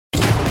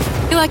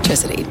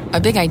Electricity, a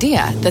big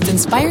idea that's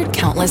inspired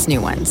countless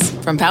new ones.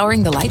 From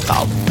powering the light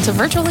bulb to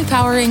virtually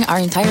powering our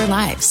entire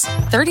lives.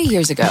 30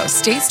 years ago,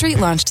 State Street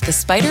launched the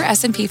Spider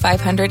S&P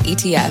 500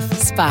 ETF,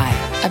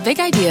 SPY. A big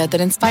idea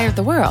that inspired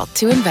the world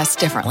to invest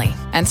differently.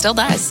 And still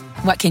does.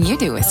 What can you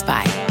do with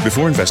SPY?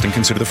 Before investing,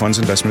 consider the fund's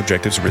investment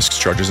objectives, risks,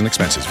 charges, and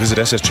expenses. Visit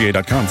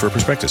ssga.com for a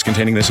prospectus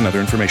containing this and other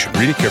information.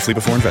 Read it carefully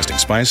before investing.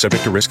 SPY is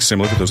subject to risks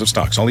similar to those of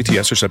stocks. All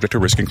ETFs are subject to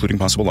risk, including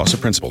possible loss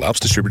of principal. Alps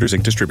Distributors,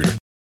 Inc. Distributor.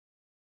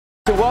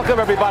 Welcome,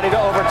 everybody, to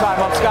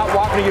Overtime. I'm Scott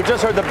Walker. You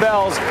just heard the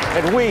bells,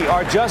 and we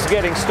are just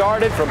getting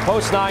started from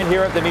Post 9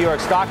 here at the New York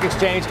Stock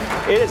Exchange.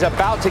 It is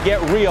about to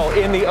get real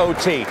in the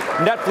OT.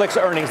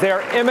 Netflix earnings, they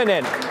are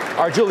imminent.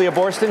 Our Julia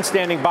Boorstin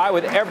standing by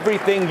with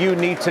everything you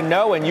need to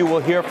know, and you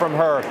will hear from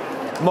her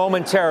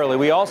momentarily.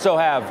 We also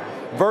have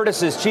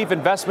Vertis's chief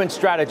investment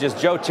strategist,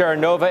 Joe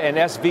Terranova, and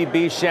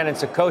SVB Shannon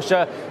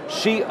Saccocia.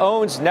 She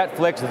owns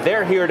Netflix.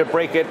 They're here to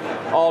break it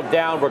all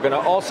down. We're going to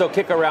also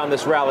kick around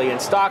this rally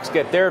in stocks,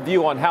 get their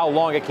view on how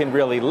long it can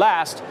really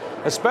last,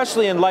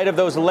 especially in light of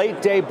those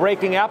late-day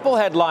breaking Apple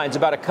headlines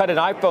about a cut in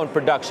iPhone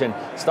production.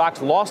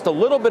 Stocks lost a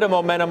little bit of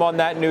momentum on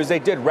that news. They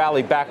did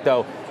rally back,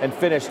 though, and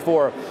finished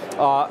for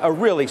a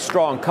really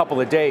strong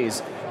couple of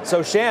days.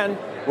 So, Shan,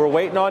 we're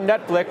waiting on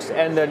Netflix,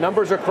 and the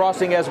numbers are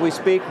crossing as we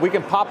speak. We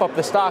can pop up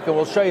the stock, and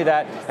we'll show you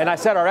that. And I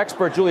said our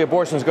expert, Julia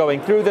Boorstin, is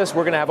going through this.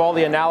 We're going to have all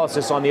the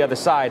analysis on the other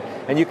side.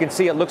 And you can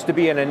see it looks to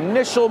be an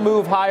initial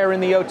move higher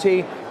in the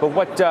OT. But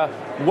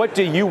what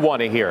do you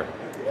want to hear?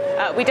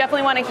 We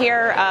definitely want to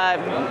hear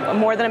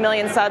more than 1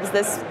 million subs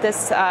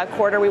this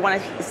quarter. We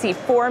want to see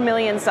 4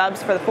 million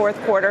subs for the fourth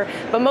quarter.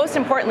 But most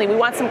importantly, we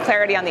want some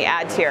clarity on the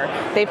ad tier.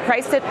 They've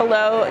priced it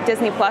below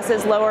Disney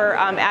Plus's lower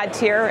ad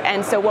tier.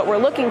 And so what we're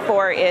looking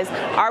for is,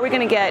 are we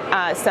going to get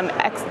some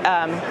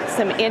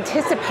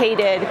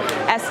anticipated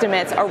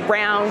estimates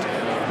around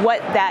what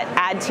that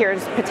ad tier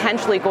is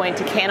potentially going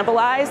to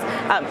cannibalize?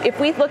 If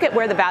we look at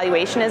where the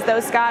valuation is,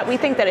 though, Scott, we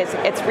think that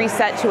it's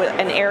reset to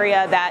an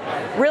area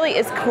that really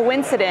is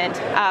coincident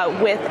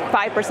with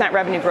 5%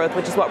 revenue growth,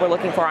 which is what we're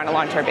looking for on a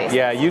long-term basis.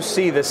 Yeah, you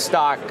see the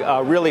stock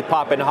really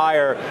popping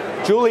higher.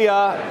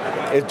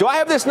 Julia, do I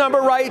have this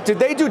number right? Did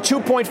they do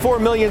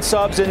 2.4 million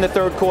subs in the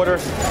third quarter?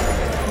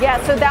 Yeah,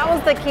 so that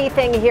was the key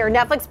thing here.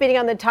 Netflix beating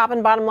on the top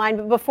and bottom line.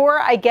 But before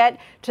I get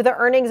to the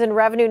earnings and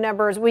revenue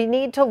numbers, we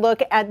need to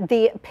look at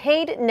the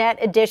paid net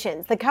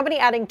additions. The company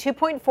adding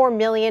 2.4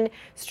 million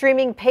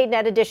streaming paid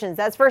net additions.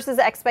 That's versus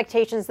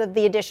expectations of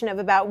the addition of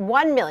about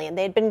 1 million.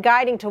 They had been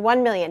guiding to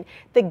 1 million.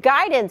 The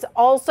guidance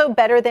also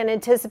better than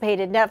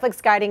anticipated.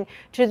 Netflix guiding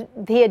to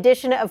the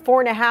addition of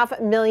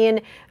 4.5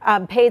 million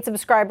paid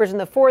subscribers in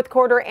the fourth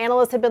quarter.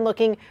 Analysts have been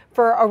looking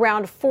for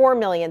around 4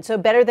 million, so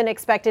better than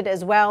expected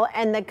as well.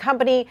 And the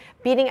company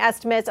beating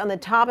estimates on the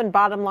top and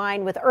bottom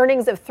line with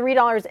earnings of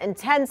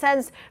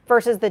 $3.10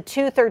 versus the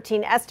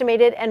 $2.13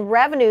 estimated, and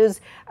revenues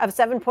of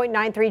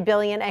 $7.93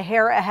 billion, a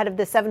hair ahead of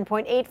the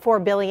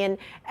 $7.84 billion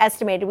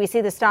estimated. We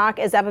see the stock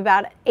is up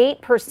about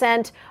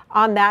 8%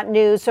 on that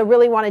news. So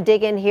really want to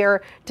dig in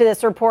here to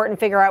this report and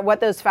figure out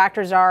what those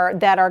factors are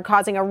that are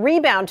causing a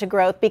rebound to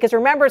growth. Because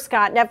remember,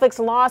 Scott,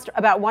 Netflix lost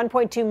about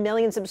 1.2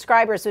 million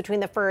subscribers between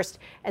the first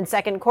and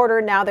second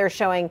quarter. Now they're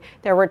showing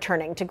they're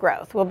returning to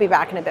growth. We'll be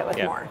back in a bit with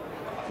more.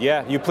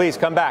 Yeah, you please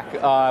come back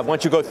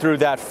once you go through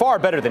that. Far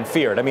better than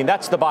feared. I mean,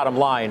 that's the bottom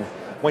line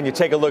when you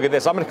take a look at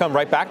this. I'm going to come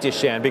right back to you,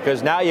 Shan,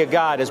 because now you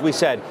got, as we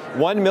said,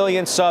 1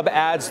 million sub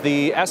adds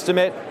the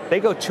estimate.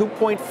 They go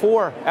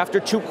 2.4 after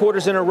 2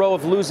 quarters in a row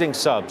of losing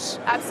subs.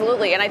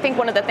 Absolutely. And I think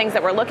one of the things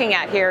that we're looking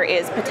at here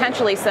is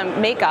potentially some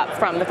makeup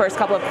from the first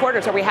couple of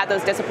quarters where we had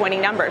those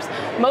disappointing numbers.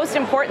 Most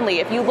importantly,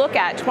 if you look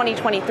at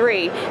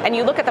 2023 and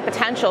you look at the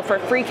potential for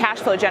free cash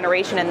flow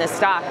generation in this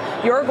stock,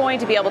 you're going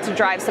to be able to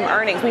drive some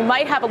earnings. We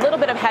might have a little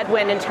bit of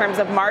headwind in terms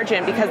of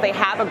margin because they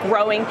have a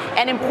growing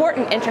and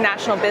important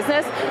international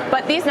business,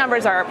 but these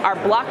numbers are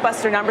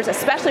blockbuster numbers,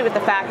 especially with the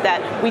fact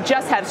that we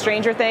just have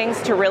Stranger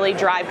Things to really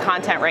drive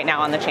content right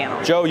now on the channel.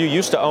 Joe, you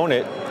used to own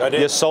it. I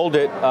did. You sold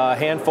it a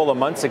handful of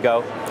months ago.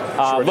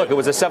 Look, it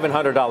was a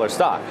 $700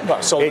 stock.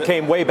 It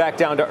came way back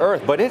down to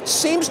earth, but it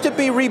seems to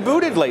be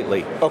rebooted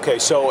lately. Okay,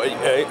 so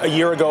a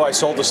year ago I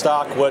sold the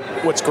stock.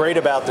 What's great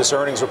about this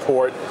earnings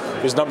report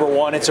is, number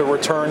one, it's a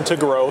return to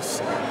growth.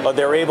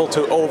 They're able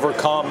to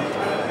overcome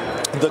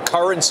the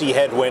currency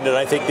headwind, and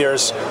I think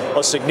there's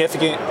a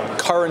significant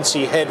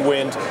currency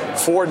headwind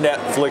for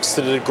Netflix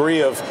to the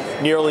degree of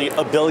nearly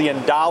 $1 billion.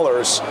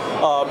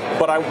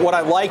 But what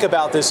I like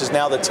about this is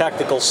now the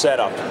technical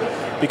setup,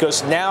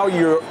 because now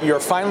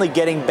you're finally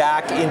getting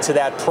back into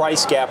that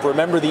price gap.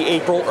 Remember, the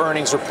April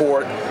earnings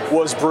report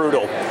was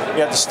brutal.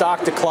 You had the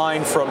stock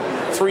decline from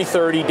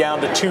 $330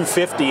 down to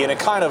 $250, and it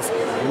kind of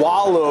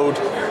wallowed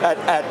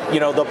at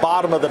the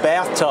bottom of the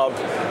bathtub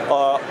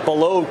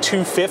below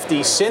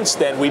 $250 since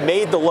then. We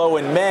made the low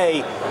in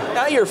May.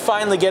 Now you're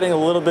finally getting a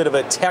little bit of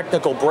a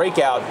technical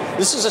breakout.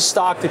 This is a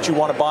stock that you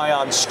want to buy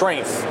on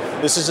strength.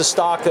 This is a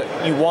stock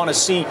that you want to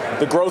see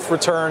the growth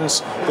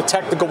returns, the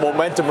technical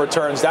momentum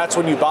returns. That's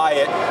when you buy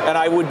it, and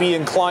I would be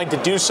inclined to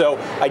do so.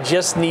 I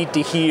just need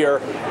to hear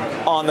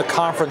on the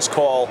conference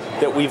call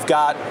that we've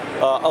got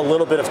a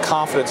little bit of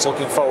confidence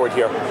looking forward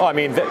here? Oh, I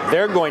mean,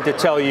 they're going to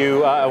tell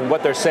you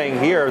what they're saying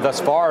here thus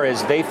far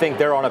is they think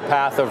they're on a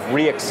path of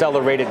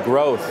re-accelerated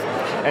growth.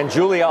 And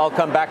Julia, I'll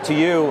come back to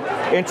you.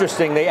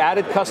 Interesting, they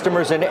added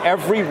customers in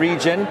every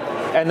region,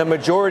 and the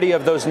majority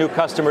of those new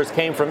customers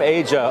came from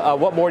Asia.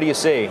 What more do you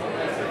see?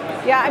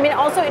 Yeah, I mean,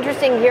 also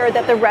interesting here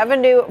that the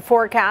revenue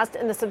forecast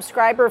and the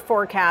subscriber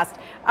forecast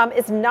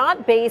is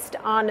not based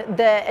on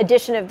the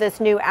addition of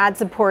this new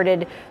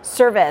ad-supported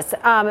service.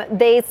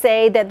 They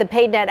say that the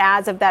paid net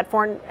ads of that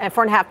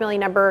 4.5 million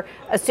number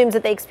assumes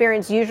that they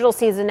experience usual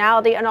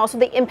seasonality and also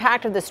the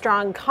impact of the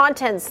strong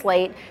content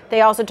slate. They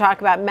also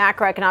talk about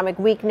macroeconomic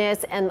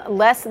weakness and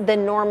less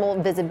than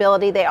normal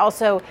visibility. They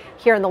also,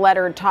 here in the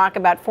letter, talk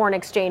about foreign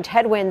exchange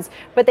headwinds.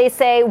 But they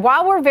say,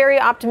 while we're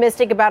very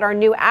optimistic about our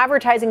new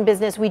advertising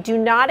business, we do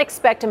not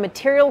expect a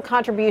material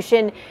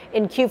contribution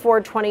in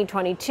Q4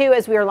 2022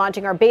 as we are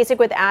launching our Basic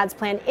with Ads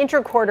plan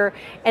intra-quarter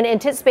and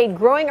anticipate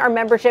growing our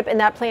membership in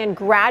that plan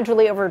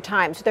gradually over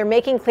time. So they're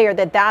making clear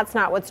that that's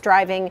not what's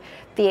driving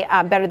the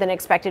better than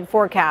expected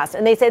forecast.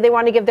 And they say they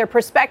want to give their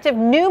prospective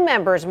new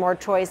members more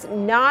choice,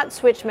 not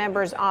switch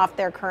members off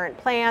their current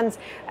plans.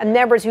 And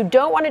members who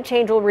don't want to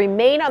change will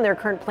remain on their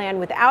current plan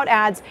without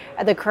ads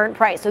at the current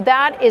price. So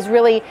that is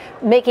really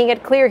making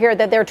it clear here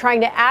that they're trying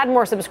to add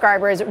more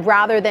subscribers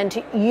rather than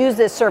to use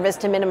this service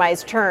to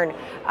minimize churn.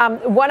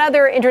 One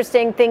other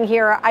interesting thing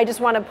here, I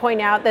just want to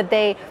point out that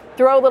they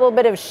throw a little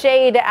bit of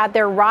shade at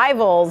their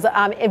rivals.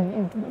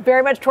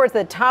 Very much towards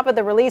the top of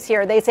the release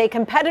here, they say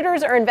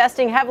competitors are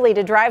investing heavily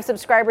to drive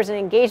subscribers and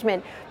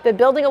engagement, but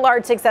building a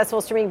large successful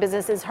streaming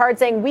business is hard,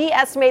 saying we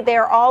estimate they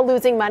are all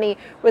losing money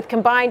with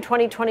combined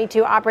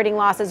 2022 operating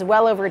losses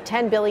well over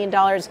 $10 billion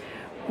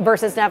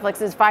versus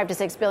Netflix's $5 to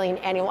 $6 billion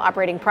annual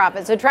operating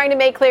profit. So trying to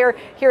make clear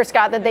here,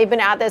 Scott, that they've been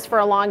at this for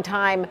a long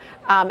time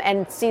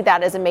and see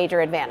that as a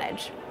major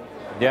advantage.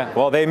 Yeah,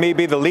 well, they may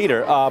be the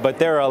leader, but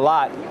there are a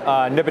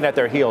lot nipping at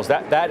their heels.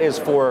 That is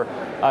for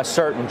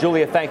certain.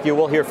 Julia, thank you.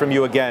 We'll hear from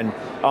you again.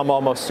 I'm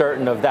almost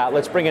certain of that.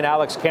 Let's bring in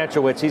Alex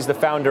Kantrowitz. He's the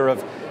founder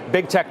of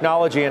Big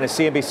Technology and a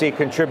CNBC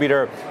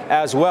contributor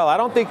as well. I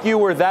don't think you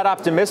were that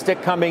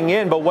optimistic coming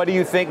in, but what do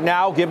you think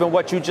now, given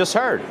what you just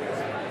heard?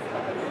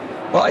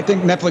 Well, I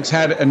think Netflix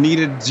had a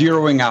needed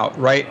zeroing out,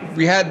 right?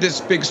 We had this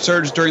big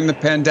surge during the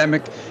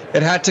pandemic.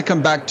 It had to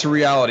come back to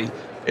reality.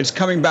 It's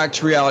coming back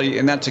to reality,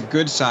 and that's a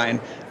good sign.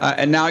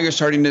 And now you're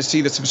starting to see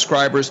the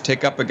subscribers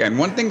take up again.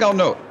 One thing I'll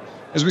note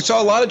is we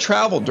saw a lot of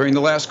travel during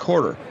the last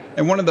quarter.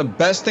 And one of the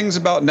best things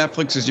about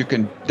Netflix is you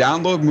can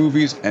download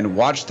movies and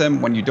watch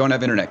them when you don't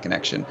have internet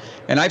connection.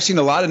 And I've seen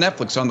a lot of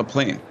Netflix on the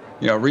plane,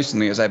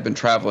 recently as I've been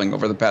traveling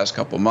over the past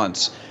couple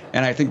months.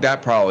 And I think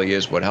that probably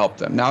is what helped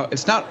them. Now,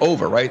 it's not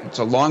over, right? It's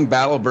a long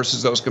battle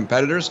versus those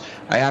competitors.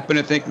 I happen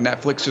to think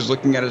Netflix is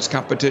looking at its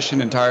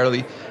competition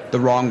entirely the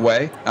wrong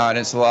way. And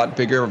it's a lot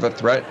bigger of a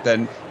threat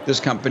than this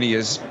company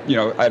is,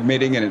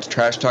 admitting in its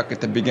trash talk at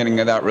the beginning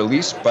of that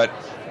release. But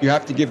you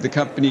have to give the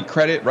company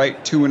credit,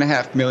 right?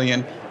 2.5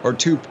 million or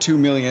 2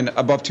 million,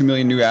 above 2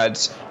 million new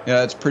ads.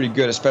 That's pretty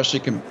good, especially,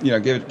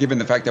 given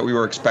the fact that we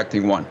were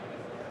expecting one.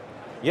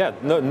 Yeah,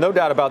 no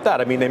doubt about that.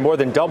 I mean, they more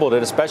than doubled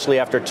it, especially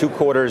after 2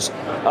 quarters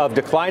of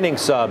declining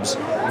subs.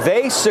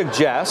 They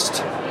suggest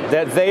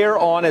that they are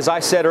on, as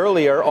I said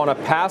earlier, on a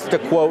path to,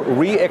 quote,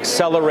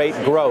 re-accelerate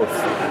growth.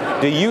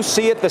 Do you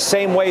see it the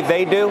same way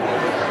they do?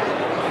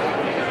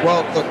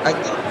 Well, look, I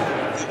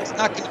think it's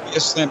not going to be a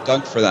slam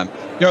dunk for them.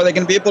 Are they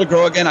going to be able to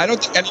grow again? I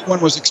don't think anyone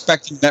was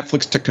expecting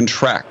Netflix to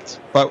contract.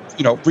 But,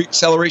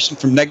 re-acceleration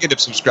from negative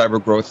subscriber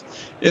growth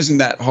isn't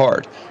that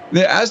hard.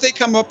 As they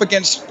come up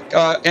against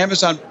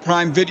Amazon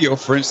Prime Video,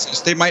 for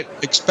instance, they might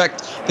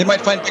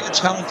find bigger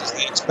challenges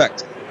than they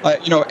expect.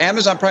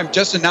 Amazon Prime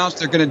just announced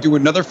they're going to do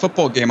another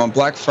football game on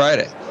Black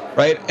Friday,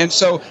 right? And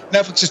so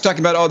Netflix is talking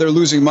about, they're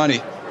losing money.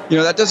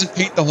 That doesn't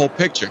paint the whole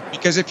picture,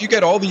 because if you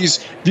get all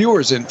these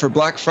viewers in for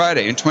Black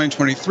Friday in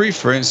 2023,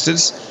 for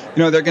instance,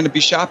 they're going to be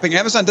shopping.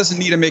 Amazon doesn't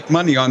need to make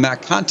money on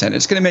that content.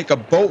 It's going to make a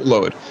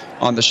boatload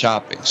on the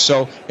shopping.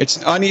 So it's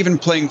an uneven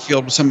playing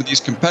field with some of these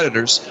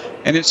competitors,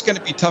 and it's going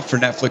to be tough for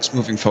Netflix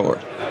moving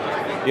forward.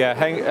 Yeah,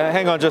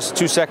 hang on just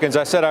 2 seconds.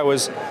 I said I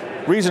was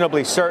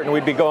reasonably certain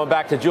we'd be going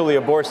back to Julia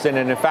Boorstin,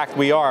 and in fact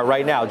we are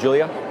right now.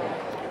 Julia?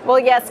 Well,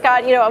 yes,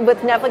 Scott, with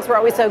Netflix, we're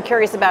always so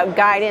curious about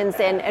guidance.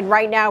 And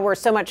right now we're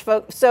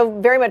so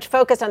very much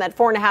focused on that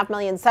 4.5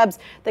 million subs.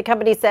 The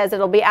company says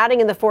it'll be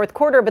adding in the fourth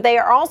quarter. But they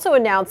are also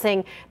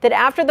announcing that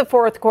after the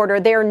fourth quarter,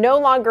 they are no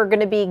longer going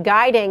to be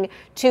guiding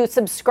to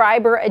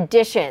subscriber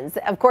additions.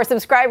 Of course,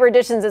 subscriber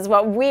additions is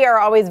what we are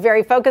always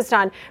very focused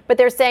on. But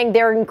they're saying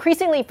they're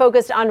increasingly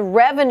focused on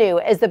revenue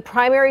as the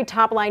primary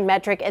top line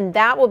metric. And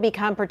that will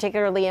become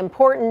particularly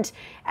important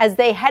as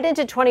they head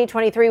into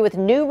 2023 with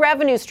new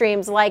revenue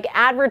streams like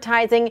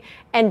advertising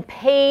and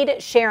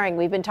paid sharing.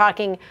 We've been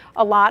talking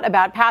a lot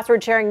about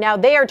password sharing. Now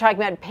they are talking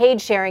about paid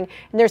sharing,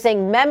 and they're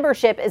saying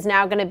membership is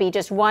now going to be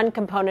just one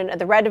component of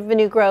the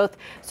revenue growth.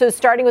 So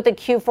starting with the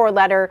Q4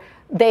 letter,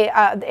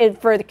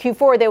 for the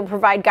Q4, they will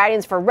provide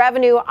guidance for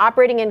revenue,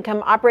 operating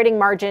income, operating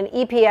margin,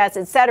 EPS,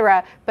 et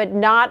cetera, but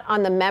not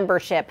on the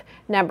membership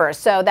numbers.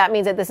 So that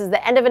means that this is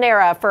the end of an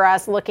era for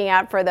us looking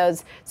out for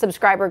those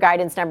subscriber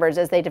guidance numbers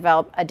as they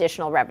develop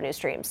additional revenue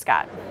streams.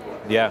 Scott.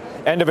 Yeah,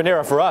 end of an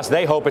era for us.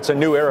 They hope it's a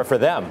new era for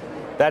them.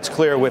 That's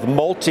clear with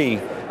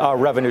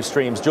multi-revenue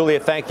streams. Julia,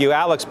 thank you.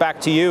 Alex,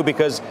 back to you,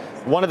 because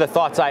one of the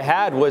thoughts I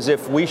had was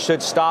if we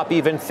should stop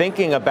even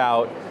thinking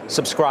about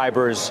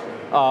subscribers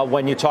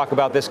when you talk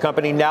about this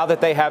company, now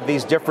that they have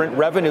these different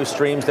revenue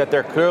streams that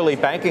they're clearly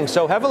banking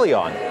so heavily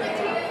on.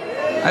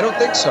 I don't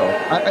think so.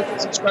 I think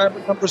subscriber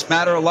numbers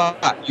matter a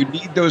lot. You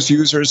need those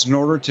users in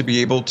order to be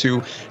able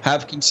to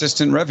have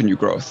consistent revenue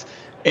growth.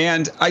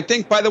 And I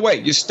think, by the way,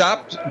 you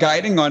stopped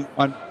guiding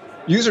on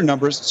user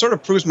numbers, it sort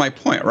of proves my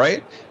point,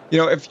 right? You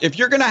know, if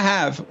you're going to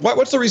have,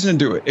 what's the reason to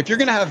do it? If you're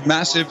going to have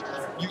massive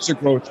user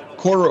growth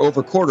quarter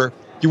over quarter,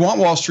 you want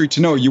Wall Street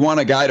to know you want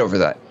to guide over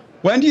that.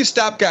 When do you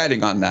stop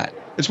guiding on that?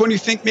 It's when you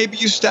think maybe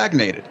you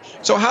stagnated.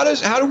 So how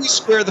do we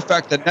square the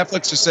fact that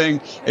Netflix is saying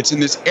it's in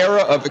this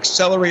era of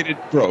accelerated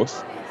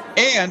growth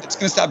and it's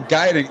going to stop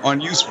guiding on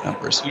user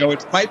numbers? You know,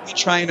 it might be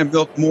trying to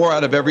milk more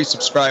out of every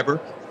subscriber,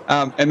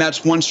 and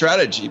that's one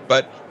strategy.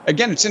 But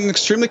again, it's in an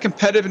extremely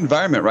competitive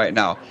environment right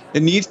now.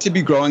 It needs to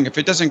be growing. If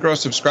it doesn't grow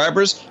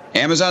subscribers,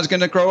 Amazon's going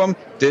to grow them,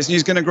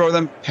 Disney's going to grow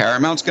them,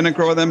 Paramount's going to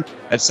grow them,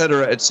 et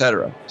cetera, et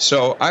cetera.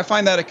 So I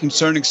find that a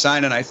concerning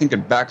sign, and I think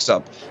it backs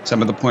up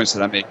some of the points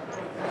that I'm making.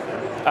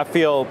 I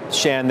feel,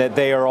 Shan, that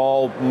they are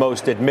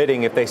almost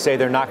admitting, if they say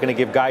they're not going to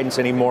give guidance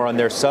anymore on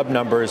their sub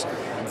numbers,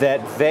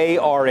 that they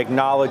are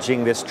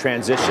acknowledging this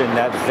transition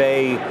that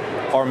they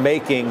are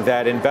making,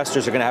 that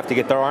investors are going to have to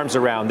get their arms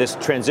around, this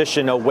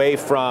transition away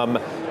from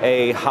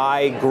a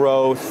high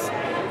growth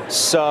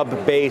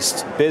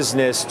sub-based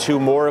business to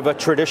more of a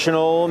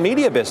traditional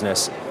media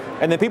business.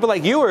 And then people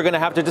like you are going to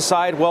have to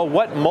decide, well,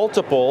 what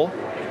multiple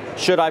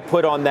should I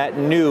put on that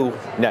new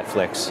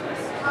Netflix?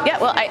 Yeah,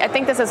 well, I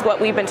think this is what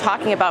we've been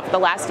talking about for the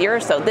last year or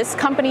so. This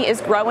company is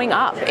growing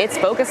up. It's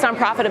focused on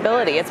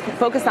profitability. It's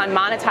focused on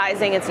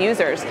monetizing its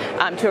users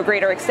to a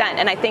greater extent.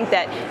 And I think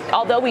that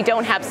although we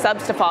don't have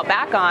subs to fall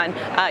back on,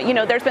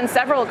 there's been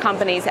several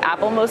companies,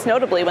 Apple most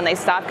notably, when they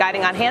stopped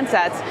guiding on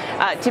handsets,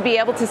 to be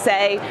able to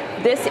say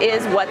this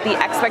is what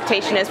the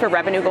expectation is for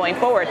revenue going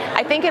forward.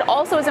 I think it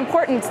also is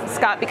important,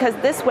 Scott, because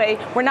this way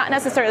we're not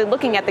necessarily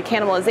looking at the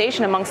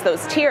cannibalization amongst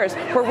those tiers.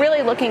 We're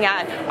really looking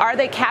at, are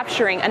they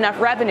capturing enough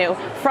revenue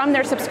from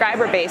their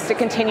subscriber base to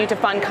continue to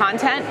fund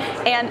content,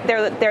 and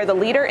they're the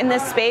leader in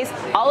this space.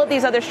 All of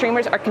these other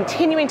streamers are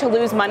continuing to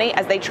lose money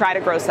as they try to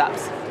grow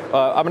subs.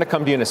 I'm going to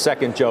come to you in a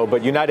second, Joe,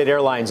 but United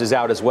Airlines is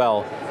out as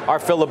well. Our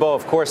Phil LeBeau,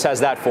 of course, has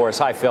that for us.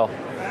 Hi, Phil.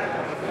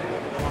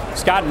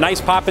 Scott, nice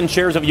pop in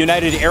shares of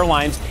United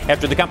Airlines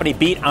after the company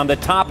beat on the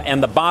top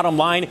and the bottom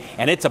line,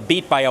 and it's a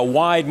beat by a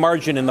wide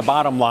margin in the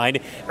bottom line,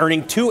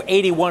 earning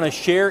 $2.81 a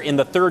share in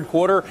the third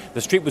quarter.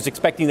 The street was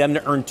expecting them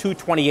to earn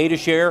 $2.28 a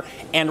share,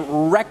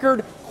 and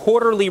record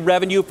quarterly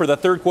revenue for the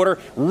third quarter,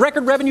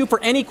 record revenue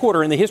for any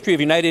quarter in the history of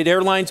United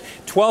Airlines,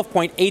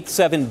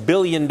 $12.87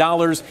 billion,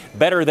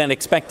 better than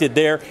expected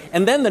there.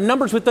 And then the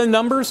numbers with the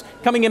numbers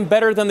coming in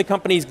better than the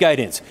company's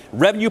guidance.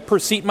 Revenue per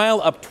seat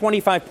mile up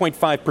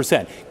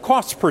 25.5%.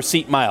 Costs per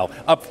seat mile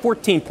up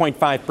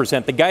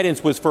 14.5%. The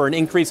guidance was for an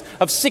increase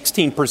of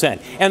 16%.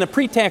 And a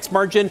pre-tax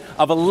margin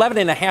of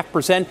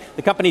 11.5%.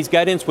 The company's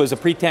guidance was a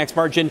pre-tax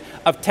margin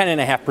of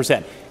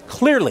 10.5%.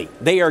 Clearly,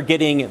 they are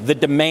getting the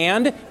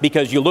demand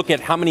because you look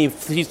at how many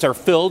seats are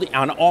filled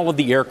on all of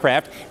the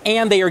aircraft,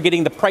 and they are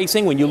getting the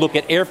pricing. When you look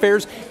at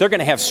airfares, they're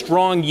going to have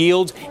strong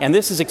yields, and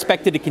this is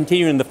expected to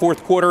continue in the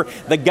fourth quarter.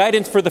 The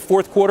guidance for the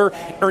fourth quarter,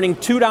 earning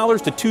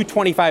 $2 to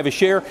 $2.25 a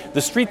share. The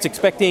street's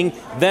expecting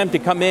them to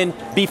come in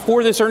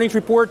before this earnings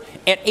report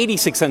at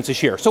 86 cents a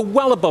share, so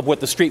well above what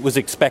the street was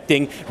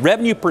expecting.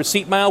 Revenue per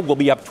seat mile will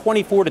be up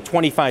 24 to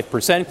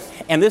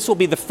 25%, and this will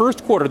be the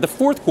first quarter. The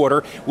fourth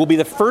quarter will be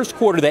the first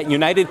quarter that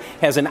United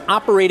has an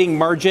operating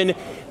margin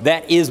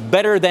that is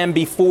better than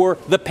before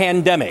the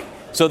pandemic.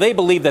 So they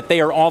believe that they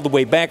are all the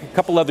way back. A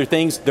couple other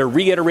things. They're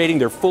reiterating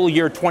their full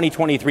year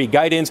 2023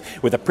 guidance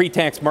with a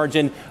pre-tax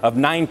margin of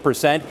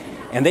 9%.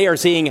 And they are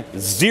seeing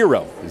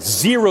zero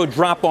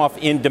drop off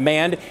in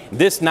demand.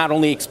 This not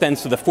only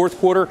extends to the fourth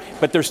quarter,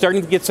 but they're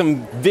starting to get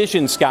some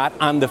vision, Scott,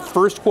 on the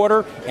first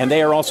quarter. And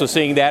they are also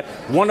seeing that.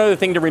 One other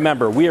thing to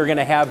remember, we are going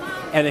to have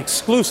an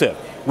exclusive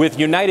with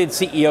United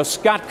CEO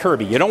Scott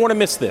Kirby. You don't want to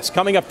miss this.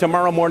 Coming up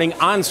tomorrow morning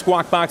on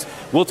Squawk Box,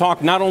 we'll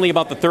talk not only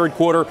about the third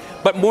quarter,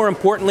 but more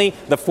importantly,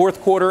 the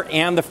fourth quarter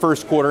and the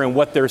first quarter and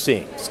what they're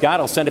seeing. Scott,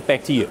 I'll send it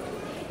back to you.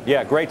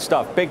 Yeah, great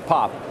stuff. Big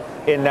pop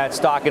in that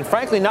stock. And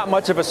frankly, not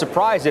much of a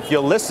surprise if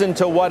you listen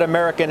to what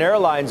American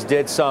Airlines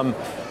did some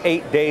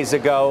 8 days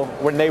ago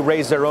when they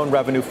raised their own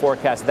revenue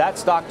forecast. That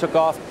stock took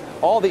off.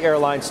 All the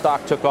airline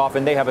stock took off,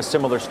 and they have a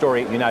similar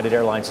story at United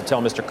Airlines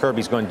until Mr.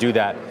 Kirby's going to do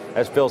that,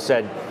 as Phil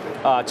said,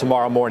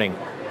 tomorrow morning.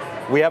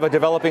 We have a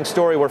developing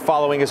story we're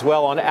following as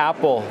well on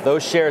Apple.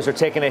 Those shares are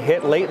taking a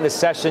hit late in the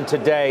session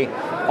today.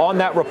 On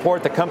that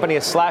report, the company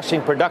is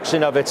slashing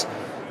production of its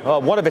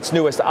one of its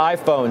newest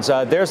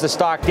iPhones. There's the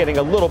stock getting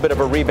a little bit of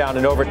a rebound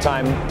in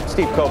overtime.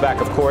 Steve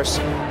Kovach, of course,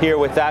 here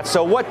with that.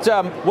 So what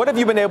have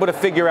you been able to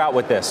figure out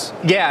with this?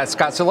 Yeah,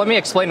 Scott, so let me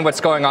explain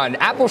what's going on.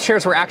 Apple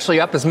shares were actually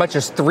up as much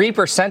as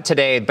 3%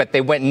 today, but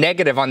they went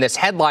negative on this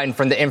headline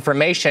from the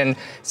information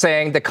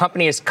saying the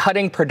company is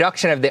cutting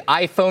production of the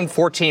iPhone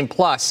 14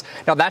 Plus.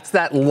 Now, that's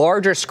that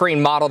larger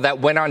screen model that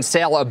went on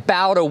sale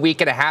about a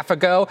week and a half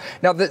ago.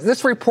 Now,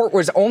 this report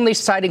was only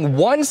citing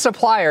one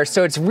supplier,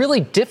 so it's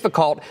really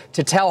difficult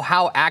to tell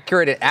how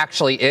accurate it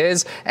actually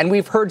is. And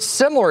we've heard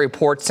similar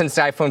reports since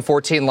the iPhone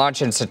 14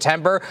 launched in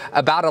September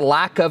about a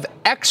lack of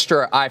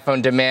extra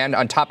iPhone demand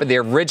on top of the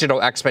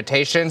original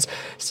expectations.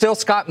 Still,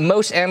 Scott,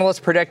 most analysts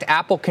predict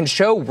Apple can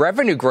show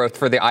revenue growth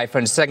for the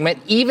iPhone segment,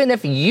 even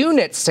if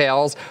unit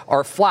sales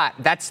are flat.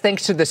 That's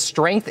thanks to the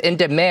strength in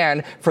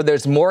demand for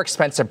those more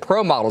expensive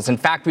Pro models. In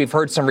fact, we've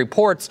heard some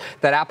reports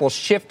that Apple's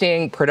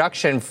shifting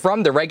production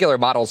from the regular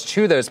models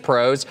to those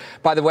Pros.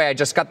 By the way, I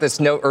just got this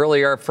note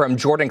earlier from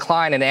Jordan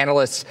Klein, an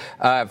analyst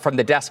from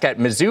the desk at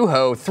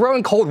Mizuho,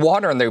 throwing cold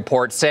water on the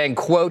report, saying,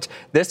 quote,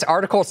 "This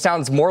article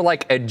sounds more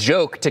like a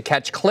joke to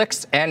catch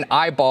clicks and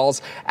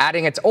eyeballs,"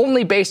 adding it's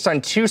only based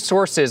on two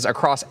sources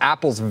across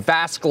Apple's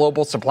vast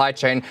global supply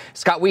chain.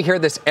 Scott, we hear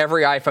this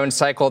every iPhone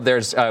cycle.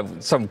 There's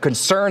some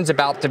concerns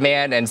about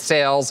demand and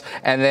sales,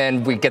 and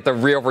then we get the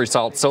real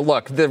results. So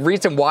look, the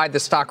reason why the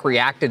stock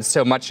reacted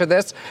so much to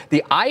this,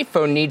 the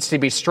iPhone needs to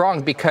be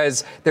strong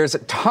because there's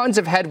tons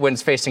of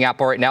headwinds facing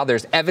Apple right now.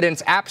 There's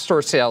evidence App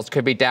Store sales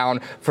could be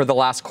down for the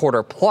last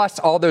quarter, plus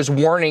all those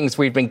warnings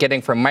we've been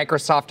getting from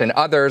Microsoft and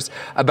others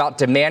about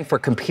demand for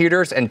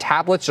computers and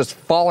tablets just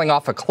falling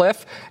off a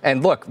cliff.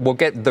 And look, we'll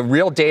get the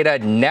real data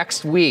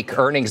next week,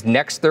 earnings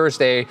next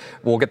Thursday.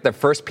 We'll get the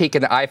first peek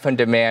in the iPhone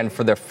demand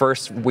for the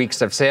first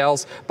weeks of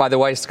sales. By the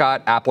way,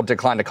 Scott, Apple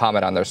declined to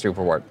comment on their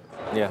super report.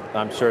 Yeah,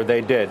 I'm sure they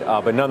did.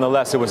 But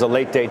nonetheless, it was a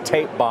late-day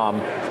tape bomb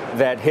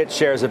that hit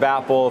shares of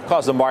Apple,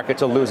 caused the market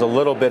to lose a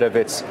little bit of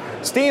its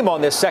steam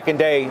on this second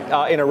day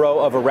in a row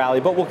of a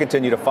rally. But we'll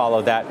continue to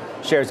follow that.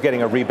 Shares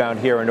getting a rebound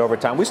here in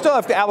overtime. We still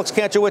have Alex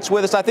Kantrowitz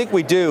with us. I think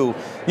we do.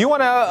 You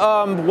want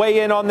to weigh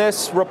in on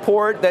this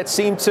report that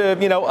seemed to,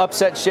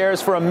 upset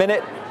shares for a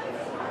minute?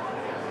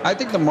 I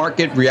think the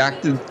market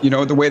reacted,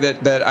 the way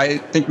that I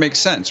think makes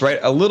sense, right?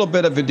 A little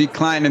bit of a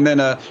decline and then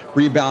a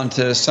rebound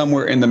to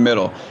somewhere in the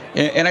middle.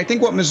 And I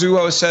think what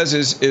Mizuho says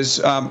is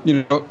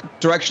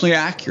directionally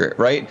accurate,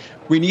 right?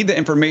 We need the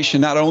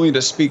information not only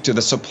to speak to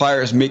the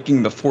suppliers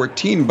making the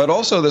 14, but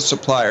also the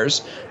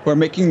suppliers who are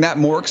making that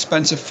more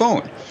expensive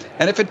phone.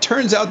 And if it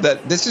turns out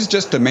that this is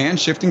just demand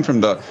shifting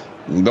from the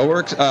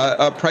lower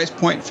price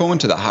point phone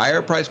to the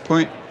higher price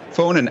point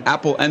phone, and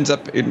Apple ends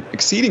up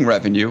exceeding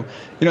revenue,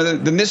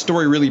 then this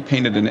story really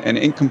painted an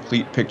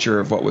incomplete picture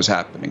of what was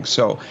happening.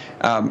 So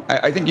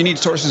I think you need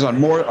sources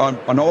on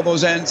all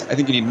those ends. I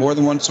think you need more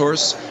than one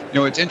source.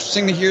 It's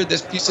interesting to hear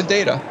this piece of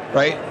data,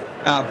 right?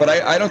 But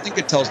I don't think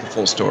it tells the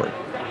full story.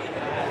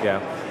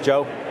 Yeah.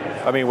 Joe,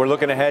 we're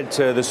looking ahead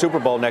to the Super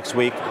Bowl next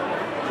week,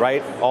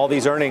 right? All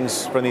these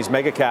earnings from these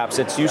mega caps,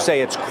 you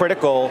say it's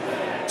critical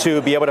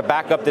to be able to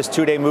back up this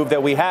two-day move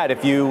that we had.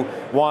 If you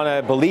want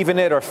to believe in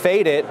it or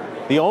fade it,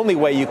 the only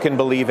way you can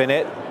believe in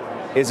it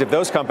is if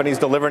those companies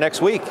deliver next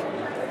week.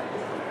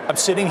 I'm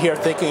sitting here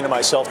thinking to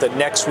myself that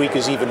next week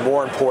is even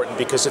more important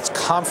because it's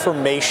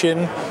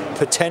confirmation,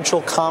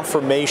 potential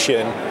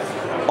confirmation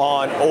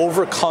on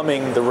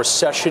overcoming the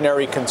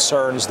recessionary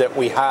concerns that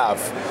we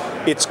have.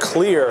 It's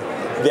clear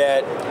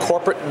that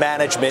corporate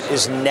management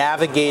is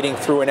navigating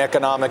through an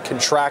economic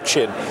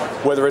contraction,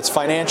 whether it's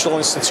financial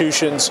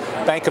institutions,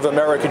 Bank of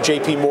America,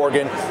 JP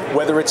Morgan,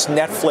 whether it's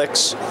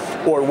Netflix,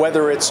 or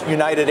whether it's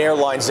United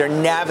Airlines. They're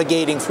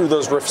navigating through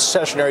those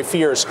recessionary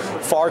fears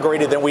far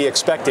greater than we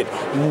expected.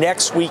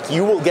 Next week,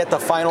 you will get the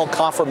final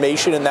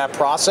confirmation in that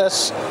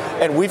process,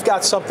 and we've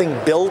got something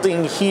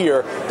building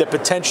here that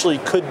potentially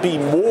could be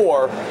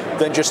more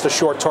than just a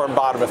short-term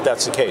bottom if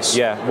that's the case.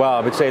 Yeah, well, I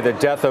would say the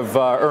death of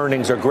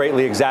earnings are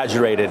greatly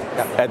exaggerated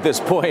at this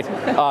point,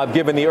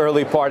 given the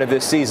early part of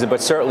this season, but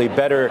certainly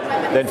better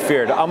than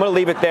feared. I'm going to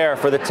leave it there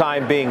for the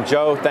time being.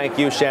 Joe, thank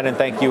you. Shannon,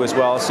 thank you as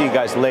well. I'll see you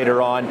guys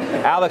later on.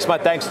 Alex, my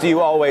thanks to you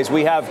always.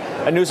 We have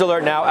a news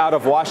alert now out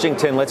of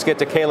Washington. Let's get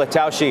to Kayla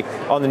Tausche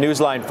on the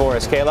newsline for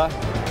us. Kayla?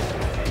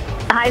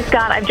 Hi,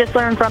 Scott. I've just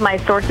learned from my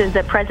sources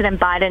that President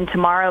Biden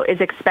tomorrow is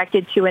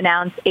expected to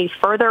announce a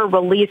further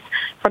release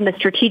from the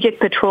Strategic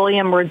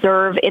Petroleum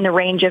Reserve in the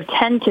range of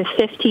 10 to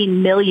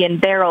 15 million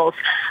barrels,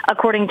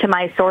 according to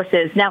my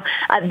sources. Now,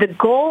 the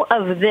goal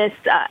of this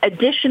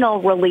additional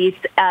release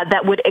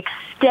that would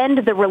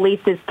extend the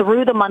releases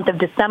through the month of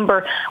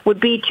December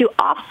would be to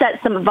offset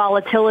some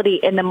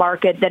volatility in the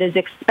market that is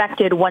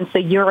expected once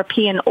the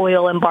European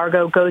oil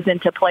embargo goes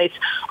into place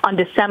on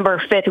December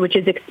 5th, which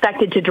is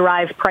expected to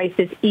drive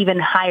prices even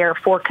higher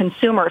for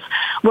consumers.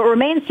 What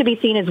remains to be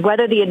seen is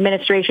whether the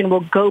administration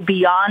will go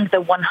beyond the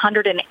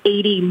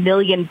 180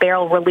 million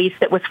barrel release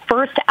that was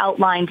first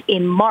outlined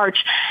in March,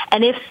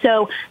 and if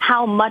so,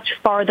 how much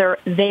farther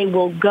they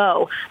will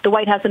go. The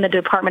White House and the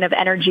Department of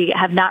Energy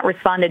have not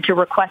responded to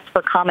requests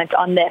for comment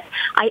on this.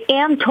 I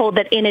am told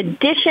that in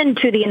addition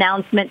to the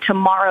announcement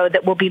tomorrow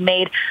that will be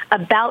made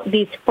about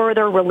these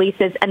further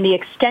releases and the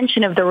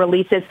extension of the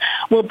releases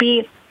will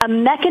be a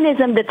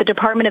mechanism that the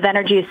Department of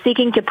Energy is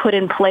seeking to put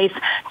in place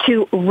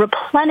to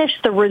replenish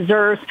the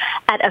reserves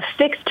at a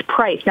fixed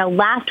price. Now,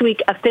 last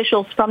week,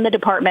 officials from the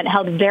department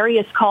held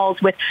various calls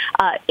with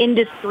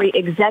industry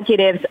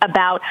executives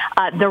about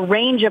the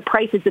range of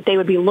prices that they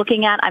would be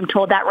looking at. I'm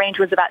told that range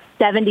was about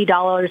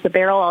 $70 a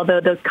barrel,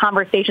 although those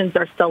conversations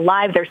are still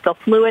live. They're still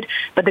fluid.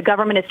 But the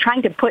government is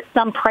trying to put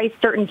some price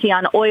certainty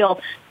on oil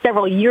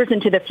several years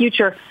into the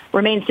future.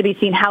 Remains to be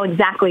seen how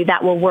exactly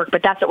that will work.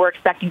 But that's what we're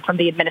expecting from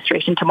the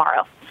administration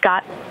tomorrow.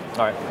 Scott? All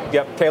right.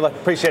 Yep. Kayla,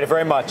 appreciate it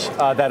very much,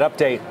 that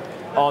update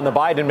on the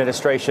Biden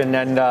administration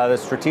and the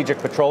Strategic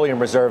Petroleum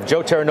Reserve.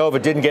 Joe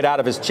Terranova didn't get out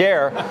of his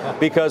chair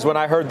because when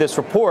I heard this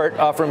report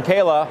from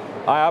Kayla,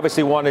 I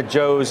obviously wanted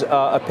Joe's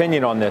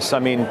opinion on this. I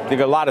mean, there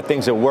are a lot of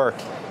things at work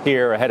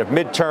here ahead of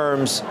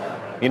midterms.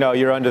 You know,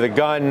 you're under the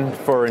gun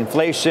for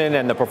inflation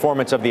and the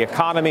performance of the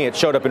economy. It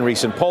showed up in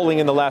recent polling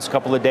in the last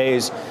couple of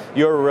days.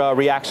 Your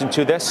reaction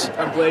to this?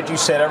 I'm glad you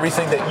said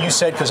everything that you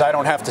said because I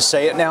don't have to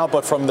say it now.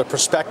 But from the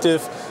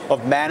perspective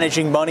of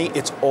managing money,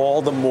 it's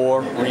all the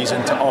more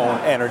reason to own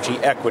energy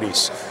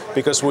equities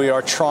because we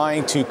are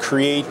trying to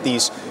create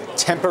these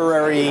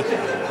temporary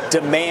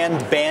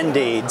demand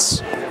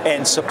band-aids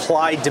and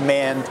supply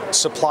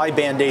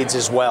band-aids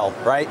as well,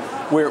 right?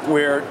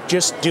 We're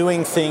just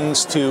doing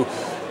things to,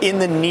 in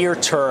the near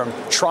term,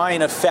 try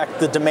and affect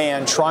the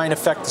demand, try and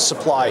affect the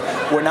supply.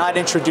 We're not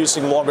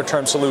introducing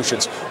longer-term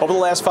solutions. Over the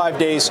last 5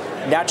 days,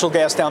 natural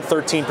gas down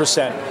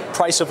 13%,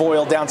 price of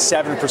oil down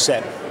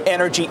 7%,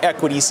 energy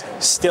equities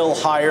still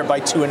higher by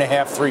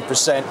 2.5%,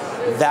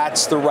 3%.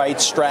 That's the right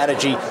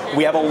strategy.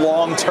 We have a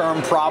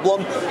long-term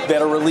problem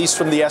that a release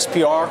from the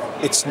SPR,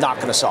 it's not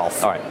going to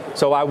solve. All right.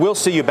 So I will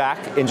see you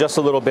back in just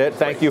a little bit.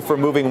 Thank you for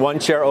moving one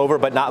chair over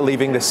but not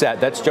leaving the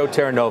set. That's Joe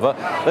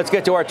Terranova. Let's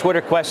get to our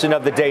Twitter question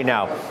of the day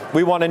now.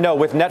 We want to know,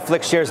 with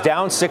Netflix shares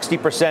down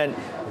 60%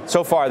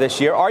 so far this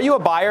year, are you a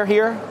buyer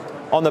here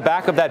on the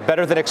back of that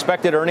better than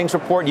expected earnings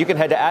report? You can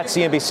head to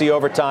 @CNBC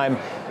Overtime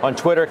on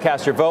Twitter.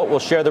 Cast your vote. We'll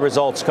share the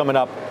results coming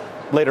up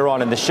later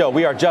on in the show.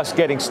 We are just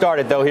getting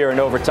started, though, here in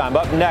Overtime.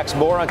 Up next,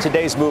 more on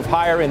today's move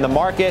higher in the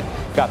market.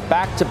 Got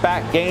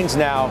back-to-back gains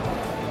now.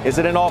 Is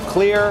it an all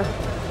clear?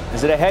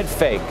 Is it a head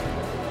fake?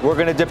 We're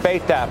going to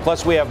debate that.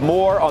 Plus, we have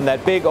more on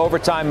that big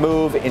overtime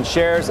move in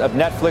shares of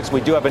Netflix.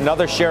 We do have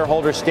another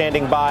shareholder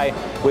standing by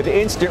with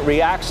instant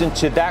reaction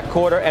to that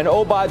quarter. And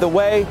oh, by the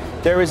way,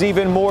 there is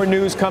even more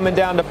news coming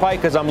down the pike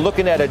because I'm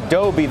looking at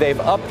Adobe. They've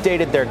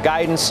updated their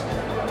guidance.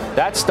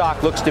 That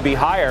stock looks to be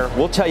higher.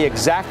 We'll tell you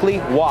exactly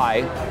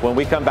why when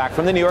we come back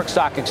from the New York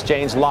Stock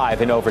Exchange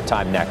live in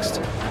Overtime next.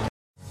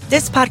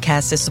 This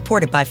podcast is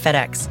supported by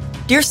FedEx.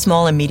 Dear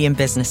small and medium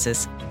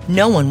businesses,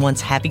 no one wants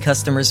happy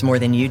customers more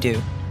than you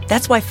do.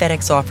 That's why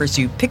FedEx offers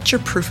you picture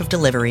proof of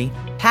delivery,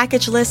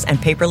 packageless and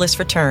paperless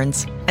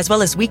returns, as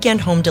well as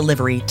weekend home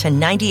delivery to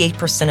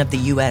 98% of the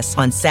U.S.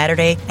 on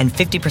Saturday and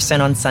 50%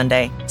 on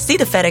Sunday. See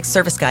the FedEx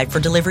service guide for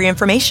delivery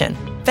information.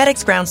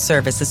 FedEx Ground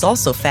service is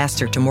also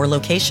faster to more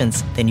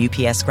locations than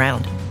UPS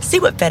Ground.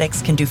 See what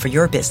FedEx can do for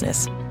your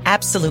business.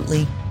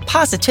 Absolutely,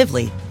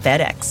 positively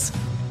FedEx.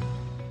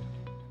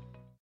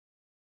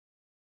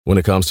 When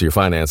it comes to your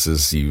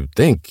finances, you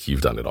think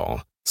you've done it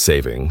all.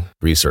 Saving,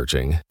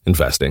 researching,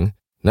 investing.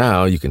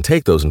 Now you can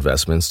take those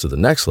investments to the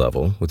next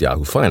level with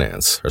Yahoo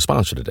Finance, our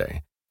sponsor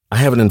today. I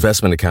have an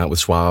investment account with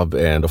Schwab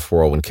and a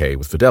 401k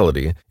with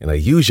Fidelity, and I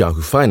use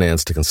Yahoo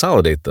Finance to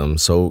consolidate them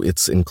so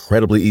it's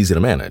incredibly easy to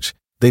manage.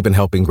 They've been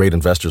helping great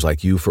investors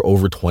like you for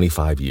over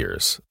 25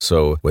 years.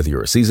 So whether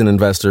you're a seasoned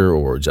investor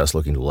or just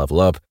looking to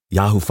level up,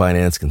 Yahoo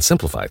Finance can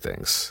simplify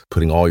things,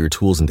 putting all your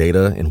tools and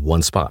data in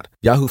one spot.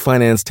 Yahoo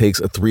Finance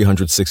takes a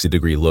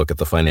 360-degree look at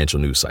the financial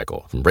news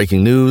cycle. From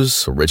breaking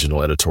news,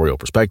 original editorial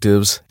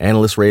perspectives,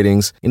 analyst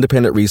ratings,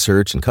 independent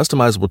research, and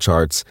customizable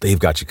charts, they've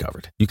got you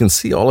covered. You can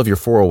see all of your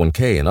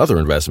 401k and other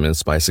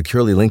investments by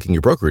securely linking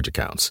your brokerage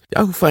accounts.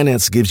 Yahoo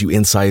Finance gives you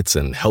insights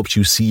and helps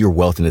you see your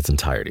wealth in its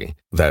entirety.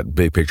 That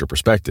big picture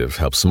perspective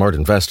helps smart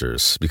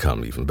investors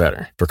become even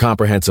better. For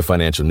comprehensive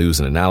financial news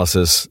and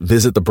analysis,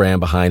 visit the brand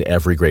behind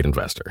every great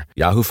investor.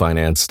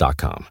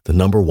 YahooFinance.com, the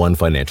 #1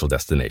 financial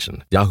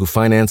destination.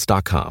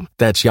 YahooFinance.com.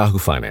 That's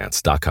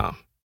YahooFinance.com.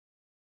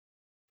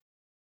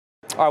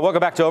 All right,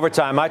 welcome back to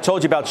Overtime. I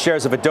told you about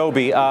shares of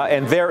Adobe,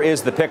 and there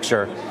is the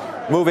picture.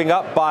 Moving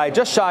up by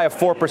just shy of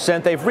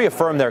 4%. They've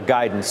reaffirmed their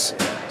guidance.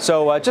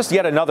 So just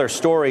yet another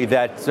story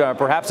that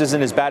perhaps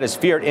isn't as bad as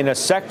feared in a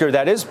sector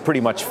that is pretty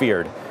much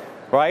feared.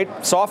 Right?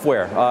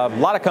 Software. A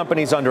lot of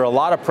companies under a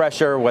lot of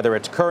pressure, whether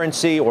it's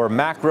currency or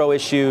macro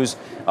issues,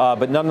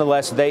 but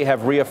nonetheless, they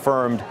have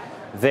reaffirmed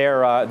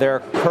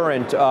their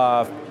current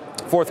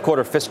fourth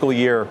quarter fiscal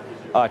year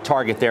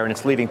target there, and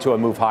it's leading to a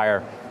move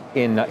higher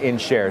in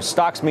shares.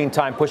 Stocks,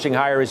 meantime, pushing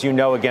higher, as you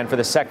know, again for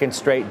the second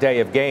straight day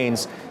of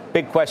gains.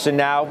 Big question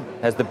now,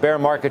 has the bear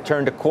market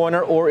turned a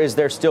corner, or is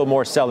there still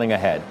more selling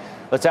ahead?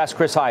 Let's ask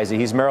Chris Hyzy.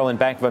 He's Merril and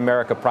Bank of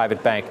America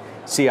Private Bank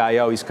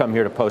CIO. He's come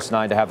here to Post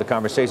 9 to have the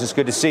conversation. It's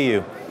good to see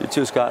you. You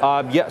too,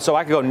 Scott. So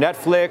I could go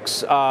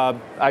Netflix.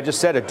 I just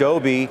said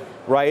Adobe,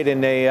 right,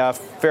 in a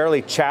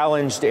fairly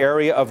challenged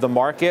area of the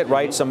market,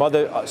 right? Some of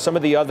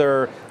the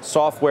other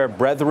software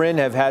brethren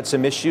have had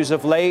some issues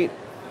of late.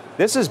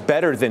 This is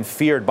better than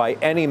feared by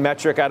any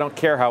metric. I don't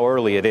care how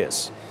early it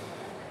is.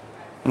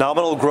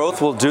 Nominal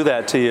growth will do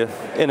that to you.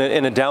 In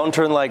a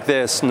downturn like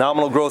this,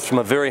 nominal growth from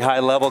a very high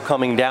level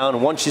coming down,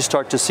 once you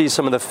start to see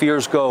some of the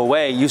fears go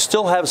away, you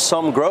still have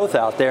some growth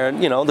out there. And,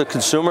 the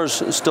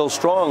consumer's still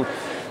strong.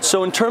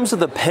 So in terms of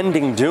the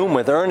pending doom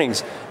with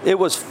earnings, it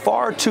was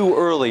far too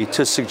early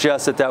to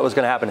suggest that was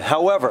going to happen.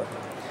 However,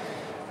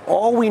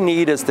 all we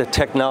need is the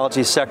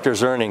technology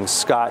sector's earnings,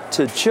 Scott,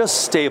 to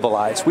just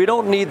stabilize. We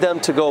don't need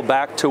them to go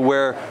back to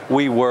where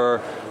we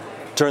were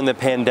during the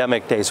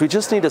pandemic days. We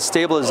just need a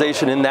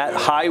stabilization in that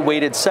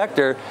high-weighted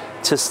sector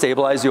to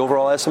stabilize the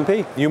overall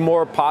S&P. You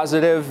more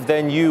positive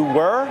than you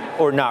were,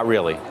 or not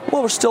really?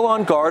 Well, we're still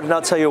on guard, and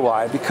I'll tell you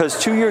why.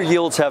 Because two-year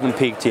yields haven't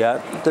peaked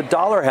yet. The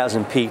dollar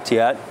hasn't peaked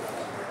yet.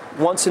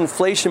 Once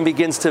inflation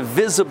begins to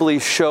visibly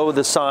show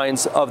the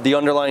signs of the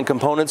underlying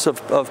components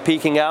of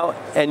peaking out,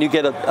 and you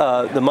get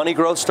the money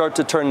growth start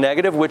to turn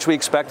negative, which we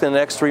expect in the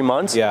next 3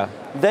 months,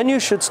 then you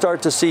should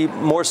start to see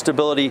more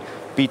stability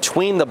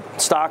between the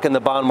stock and the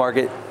bond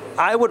market.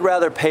 I would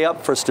rather pay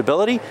up for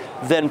stability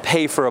than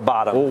pay for a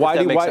bottom.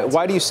 Well,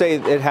 why do you say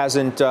it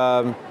hasn't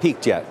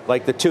peaked yet,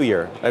 like the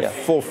 2-year at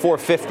full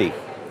 450?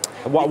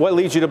 What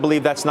leads you to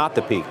believe that's not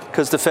the peak?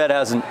 Because the Fed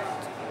hasn't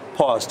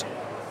paused.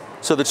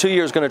 So the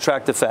 2-year is going to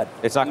track the Fed.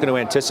 It's not going to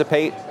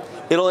anticipate?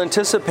 It'll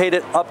anticipate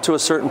it up to a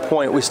certain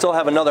point. We still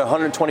have another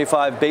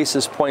 125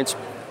 basis points,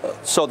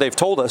 so they've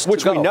told us.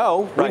 Which we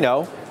know.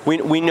 Right.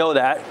 We know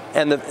that.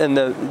 And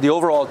the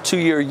overall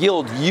 2-year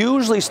yield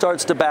usually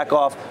starts to back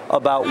off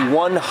about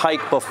one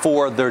hike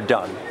before they're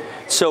done.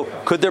 So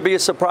could there be a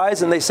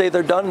surprise and they say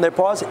they're done and they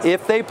pause?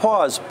 If they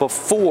pause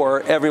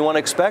before everyone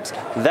expects,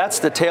 that's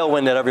the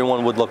tailwind that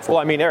everyone would look for.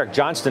 Well, I mean, Eric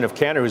Johnston of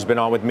Cantor, who's been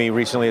on with me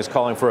recently, is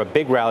calling for a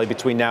big rally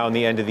between now and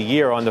the end of the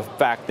year on the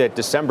fact that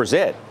December's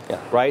it,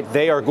 right?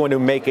 They are going to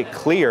make it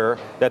clear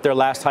that their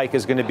last hike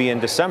is going to be in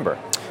December.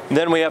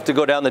 Then we have to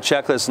go down the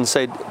checklist and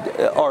say,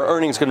 are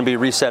earnings going to be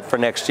reset for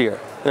next year?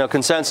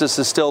 Consensus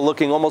is still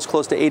looking almost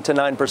close to 8 to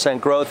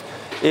 9% growth.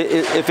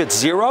 If it's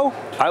zero,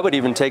 I would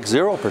even take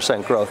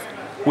 0% growth,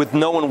 with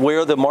knowing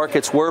where the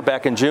markets were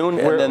back in June.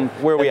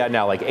 Where are we at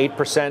now? Like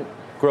 8%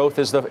 growth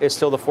is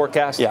still the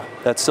forecast? Yeah,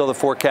 that's still the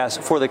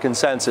forecast for the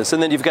consensus.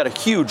 And then you've got a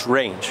huge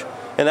range.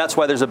 And that's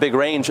why there's a big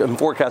range in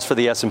forecast for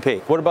the S&P.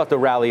 What about the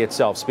rally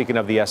itself? Speaking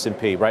of the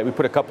S&P, right? We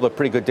put a couple of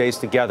pretty good days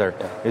together.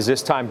 Is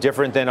this time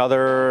different than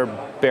other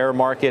bear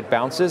market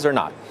bounces or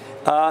not?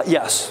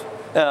 Yes.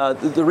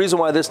 The reason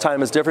why this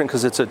time is different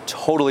because it's a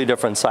totally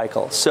different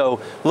cycle. So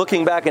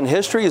looking back in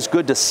history is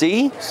good to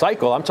see.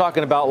 Cycle? I'm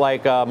talking about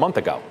like a month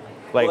ago.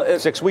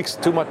 Like 6 weeks,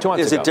 2 months ago.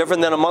 Is it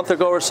different than a month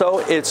ago or so?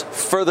 It's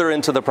further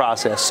into the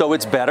process. So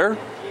it's better.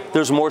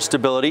 There's more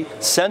stability.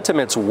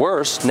 Sentiment's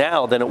worse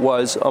now than it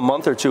was a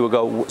month or two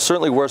ago,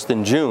 certainly worse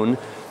than June.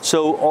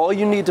 So all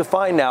you need to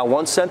find now,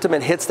 once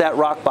sentiment hits that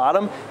rock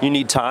bottom, you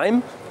need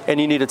time and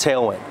you need a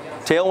tailwind.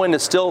 Tailwind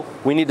is still,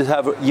 we need to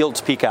have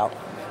yields peak out.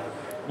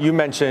 You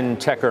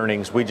mentioned tech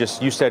earnings.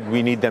 You said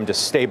we need them to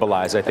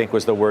stabilize, I think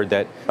was the word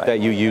that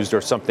you used, or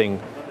something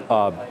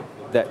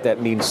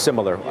that means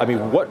similar. I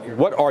mean,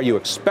 what are you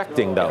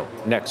expecting, though,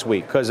 next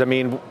week? Because, I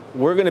mean,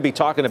 we're going to be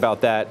talking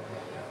about that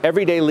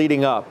every day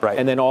leading up,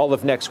 and then all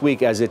of next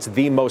week as it's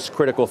the most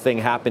critical thing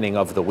happening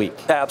of the week.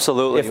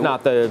 Absolutely. If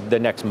not the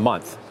next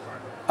month.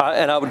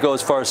 And I would go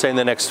as far as saying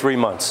the next 3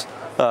 months.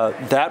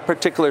 That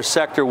particular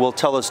sector will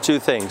tell us two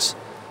things: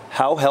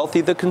 how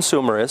healthy the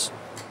consumer is,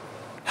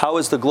 how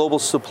is the global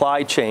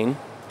supply chain,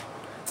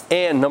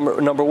 and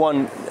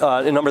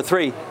number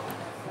three,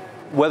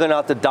 whether or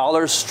not the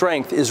dollar's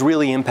strength is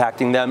really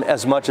impacting them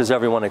as much as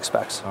everyone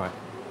expects. All right.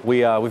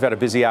 We've had a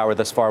busy hour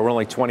thus far. We're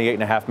only 28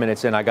 and a half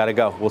minutes in. I got to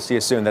go. We'll see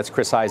you soon. That's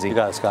Chris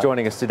Hyzy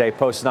joining us today,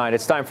 Post 9.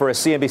 It's time for a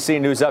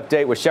CNBC News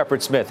Update with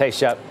Shepard Smith. Hey,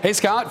 Shep. Hey,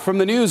 Scott. From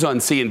the news on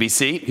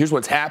CNBC, here's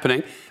what's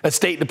happening. A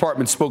State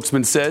Department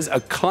spokesman says a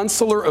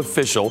consular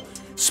official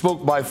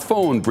spoke by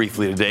phone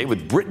briefly today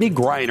with Brittany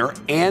Griner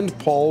and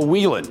Paul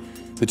Whelan,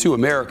 the two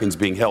Americans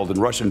being held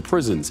in Russian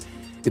prisons.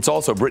 It's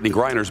also Brittany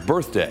Griner's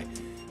birthday.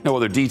 No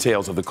other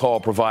details of the call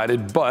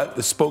provided, but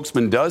the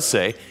spokesman does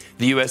say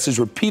the U.S. has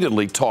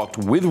repeatedly talked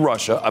with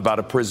Russia about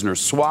a prisoner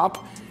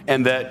swap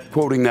and that,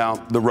 quoting now,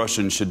 the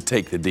Russians should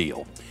take the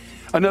deal.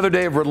 Another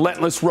day of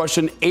relentless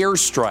Russian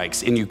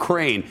airstrikes in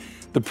Ukraine.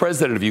 The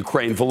president of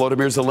Ukraine,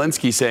 Volodymyr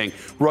Zelensky, saying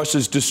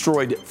Russia's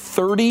destroyed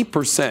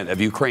 30%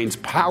 of Ukraine's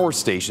power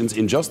stations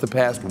in just the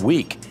past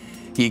week.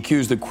 He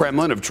accused the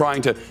Kremlin of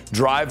trying to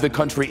drive the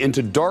country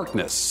into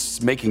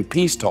darkness, making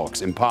peace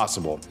talks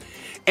impossible.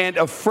 And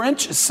a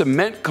French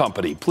cement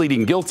company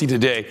pleading guilty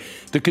today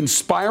to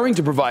conspiring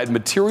to provide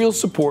material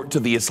support to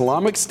the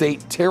Islamic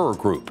State terror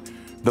group.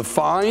 The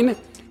fine,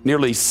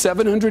 nearly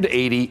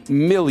 $780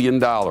 million.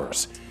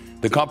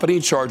 The company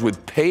charged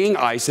with paying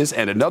ISIS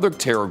and another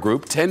terror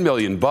group $10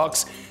 million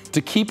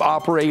to keep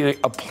operating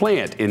a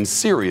plant in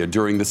Syria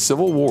during the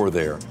civil war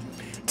there.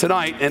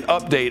 Tonight, an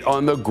update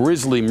on the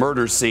grisly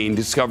murder scene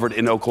discovered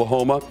in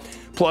Oklahoma,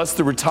 plus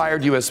the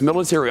retired U.S.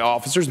 military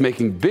officers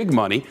making big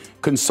money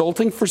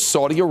consulting for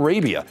Saudi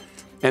Arabia,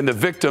 and the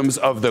victims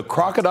of the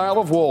Crocodile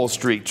of Wall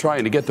Street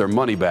trying to get their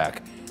money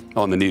back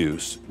on the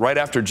news. Right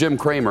after Jim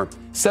Cramer,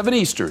 7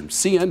 Eastern,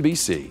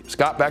 CNBC.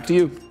 Scott, back to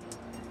you.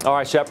 All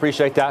right, Shep,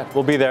 appreciate that.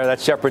 We'll be there.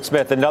 That's Shepard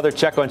Smith. Another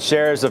check on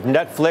shares of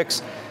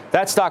Netflix.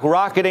 That stock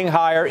rocketing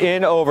higher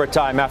in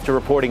overtime after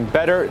reporting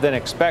better than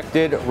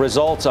expected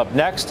results. Up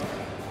next,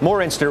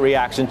 more instant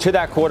reaction to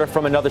that quarter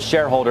from another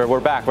shareholder. We're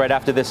back right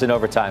after this in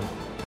overtime.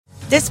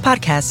 This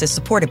podcast is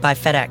supported by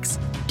FedEx.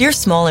 Dear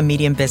small and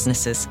medium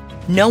businesses,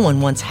 no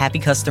one wants happy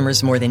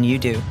customers more than you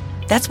do.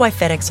 That's why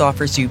FedEx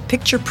offers you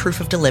picture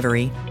proof of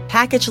delivery,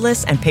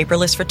 packageless and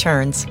paperless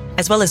returns,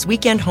 as well as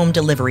weekend home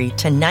delivery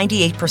to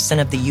 98%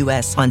 of the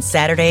U.S. on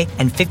Saturday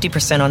and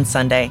 50% on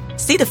Sunday.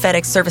 See the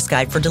FedEx service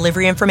guide for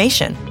delivery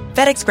information.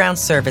 FedEx Ground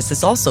service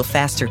is also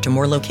faster to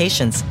more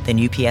locations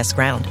than UPS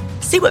Ground.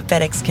 See what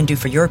FedEx can do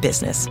for your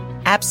business.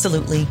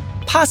 Absolutely,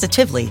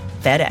 positively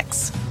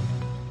FedEx.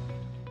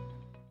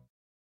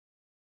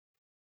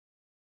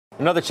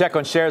 Another check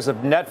on shares of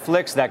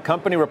Netflix. That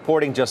company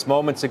reporting just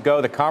moments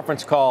ago. The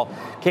conference call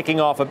kicking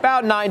off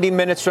about 90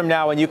 minutes from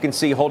now, and you can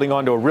see holding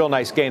on to a real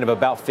nice gain of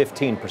about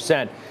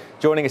 15%.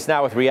 Joining us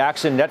now with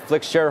reaction,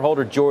 Netflix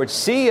shareholder George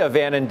C. of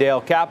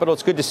Annandale Capital.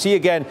 It's good to see you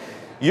again.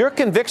 Your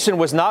conviction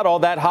was not all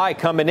that high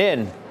coming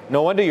in.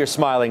 No wonder you're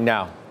smiling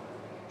now.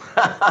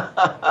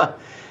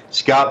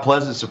 Scott,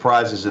 pleasant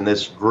surprises in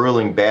this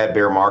grueling bad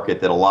bear market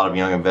that a lot of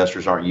young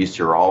investors aren't used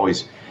to are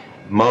always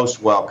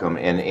most welcome,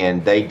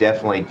 and they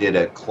definitely did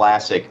a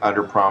classic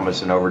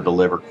under-promise and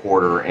over-deliver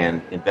quarter,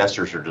 and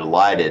investors are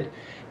delighted.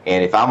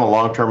 And if I'm a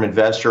long-term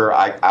investor,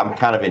 I'm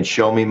kind of in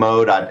show-me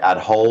mode. I'd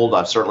hold.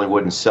 I certainly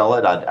wouldn't sell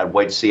it. I'd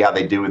wait to see how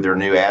they do with their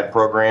new ad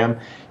program.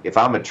 If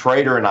I'm a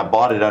trader and I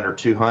bought it under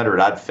 200,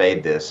 I'd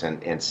fade this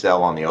and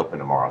sell on the open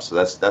tomorrow. So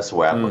that's the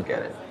way I look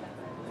at it.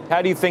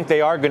 How do you think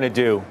they are going to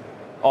do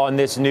on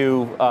this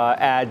new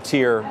ad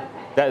tier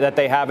that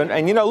they haven't?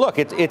 And, you know, look,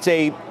 it's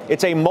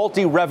a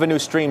multi-revenue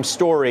stream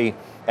story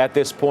at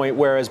this point,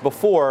 whereas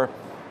before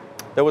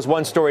there was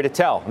one story to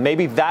tell.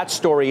 Maybe that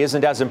story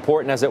isn't as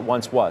important as it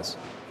once was.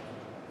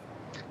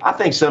 I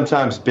think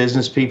sometimes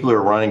business people who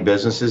are running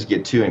businesses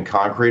get too in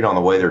concrete on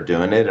the way they're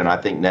doing it. And I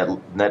think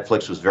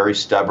Netflix was very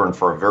stubborn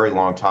for a very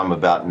long time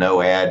about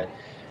no ad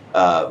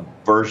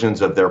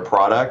versions of their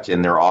product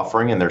and their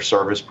offering and their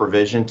service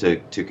provision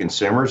to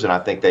consumers. And I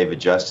think they've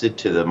adjusted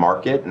to the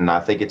market, and I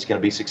think it's going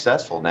to be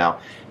successful. Now,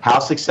 how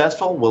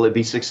successful? Will it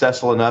be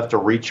successful enough to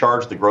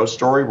recharge the growth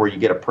story where you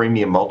get a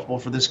premium multiple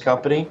for this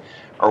company?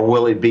 Or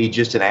will it be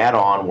just an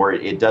add-on where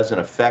it doesn't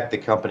affect the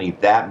company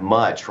that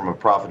much from a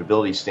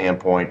profitability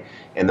standpoint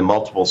and the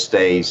multiple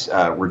stays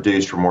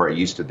reduced from where it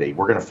used to be?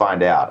 We're going to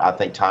find out. I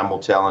think time will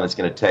tell, and it's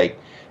going to take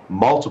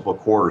multiple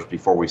quarters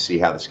before we see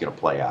how this is going to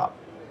play out.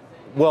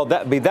 Well,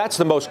 that's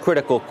the most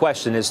critical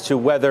question as to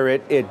whether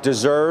it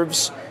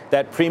deserves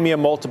that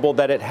premium multiple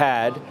that it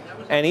had.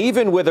 And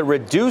even with a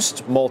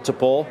reduced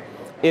multiple,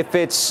 if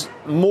it's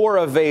more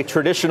of a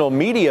traditional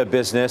media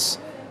business,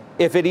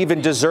 if it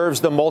even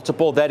deserves the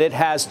multiple that it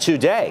has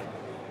today.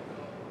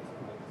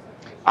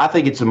 I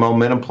think it's a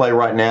momentum play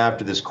right now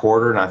after this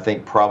quarter, and I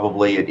think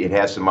probably it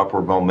has some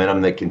upward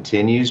momentum that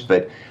continues,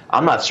 but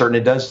I'm not certain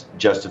it does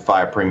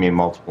justify a premium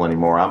multiple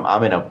anymore.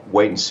 I'm in a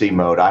wait-and-see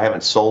mode. I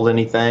haven't sold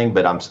anything,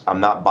 but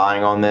I'm not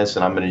buying on this,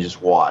 and I'm going to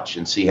just watch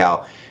and see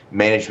how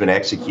management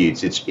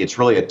executes. It's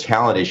really a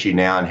talent issue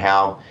now and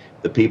how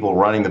the people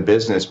running the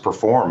business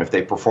perform. If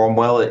they perform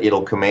well,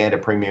 it'll command a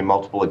premium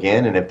multiple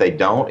again, and if they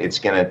don't,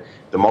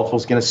 the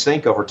multiple's going to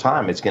sink over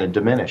time. It's going to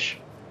diminish.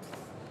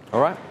 All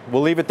right,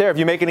 we'll leave it there. If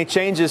you make any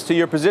changes to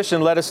your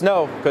position, let us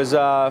know, because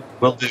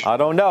I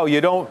don't know.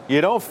 You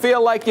don't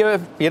feel like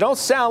you don't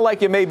sound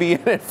like you may be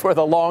in it for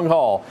the long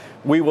haul.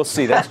 We will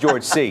see. That's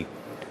George C.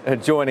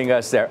 joining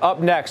us there. Up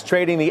next,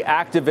 trading the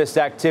activist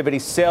activity.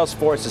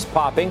 Salesforce is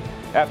popping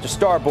after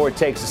Starboard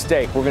takes a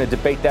stake. We're going to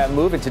debate that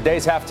move in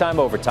today's halftime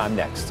overtime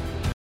next.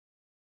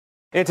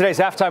 In today's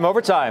halftime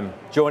overtime,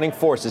 joining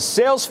forces,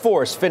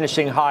 Salesforce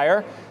finishing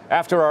higher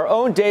after our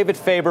own David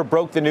Faber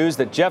broke the news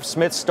that Jeff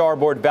Smith's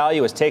Starboard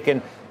Value has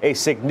taken a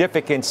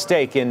significant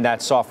stake in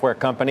that software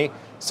company.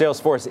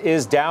 Salesforce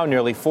is down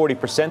nearly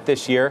 40%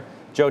 this year.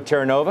 Joe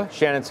Terranova,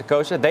 Shannon,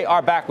 Saccocia, they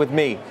are back with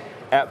me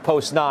at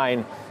Post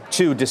 9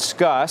 to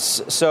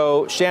discuss.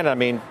 So, Shannon, I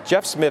mean,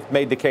 Jeff Smith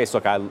made the case.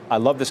 Look, I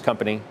love this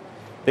company.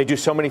 They do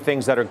so many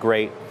things that are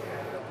great.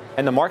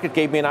 And the market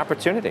gave me an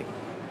opportunity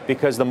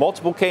because the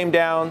multiple came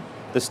down,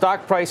 the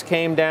stock price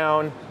came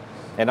down,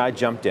 and I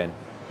jumped in.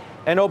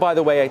 And oh, by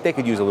the way, they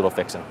could use a little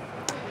fixing.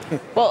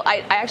 Well,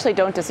 I actually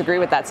don't disagree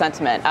with that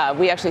sentiment.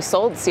 We actually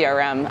sold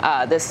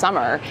CRM this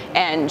summer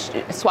and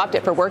swapped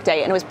it for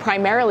Workday, and it was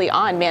primarily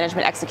on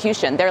management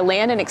execution. Their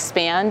land and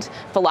expand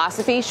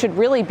philosophy should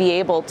really be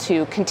able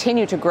to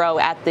continue to grow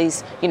at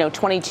these,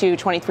 22,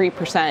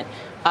 23%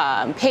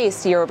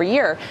 pace year over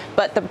year.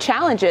 But the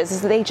challenge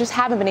is that they just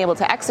haven't been able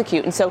to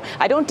execute. And so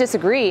I don't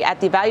disagree at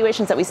the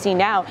valuations that we see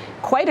now,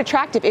 quite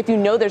attractive if you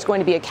know there's going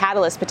to be a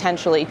catalyst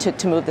potentially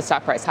to move the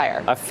stock price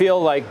higher. I feel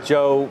like,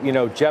 Joe,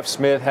 Jeff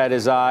Smith had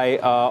his eye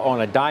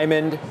on a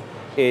diamond.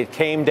 It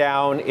came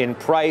down in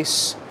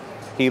price.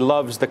 He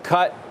loves the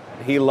cut.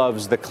 He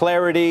loves the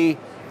clarity.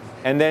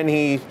 And then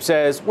he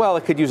says, well,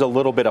 it could use a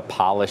little bit of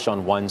polish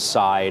on one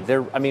side.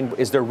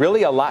 Is there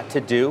really a lot to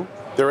do?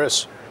 There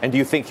is. And do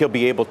you think he'll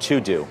be able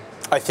to do?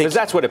 I think because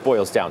that's what it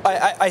boils down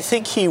to. I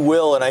think he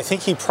will, and I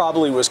think he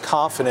probably was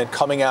confident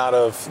coming out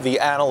of the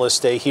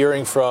analyst day,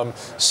 hearing from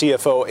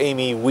CFO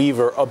Amy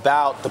Weaver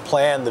about the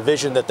plan, the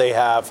vision that they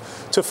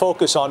have to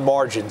focus on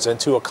margins and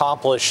to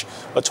accomplish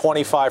a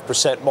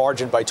 25%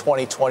 margin by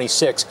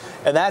 2026,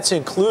 and that's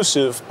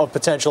inclusive of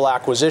potential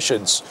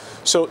acquisitions.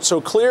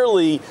 So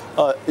clearly,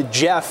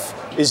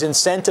 Jeff is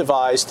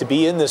incentivized to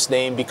be in this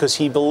name because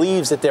he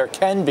believes that there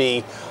can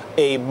be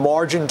a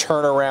margin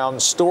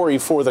turnaround story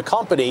for the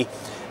company.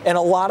 And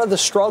a lot of the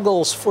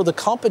struggles for the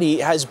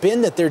company has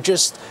been that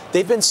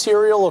they've been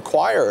serial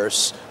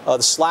acquirers.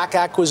 The Slack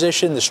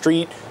acquisition, the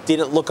street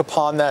didn't look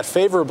upon that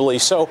favorably.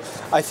 So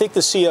I think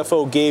the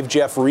CFO gave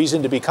Jeff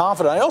reason to be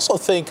confident. I also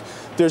think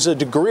there's a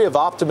degree of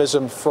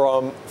optimism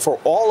for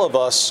all of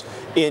us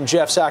in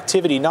Jeff's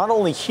activity, not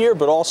only here,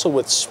 but also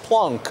with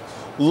Splunk,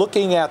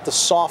 looking at the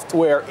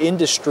software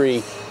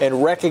industry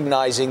and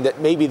recognizing that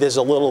maybe there's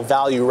a little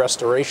value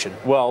restoration.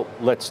 Well,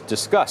 let's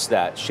discuss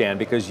that, Shan,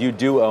 because you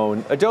do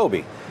own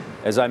Adobe.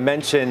 As I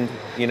mentioned,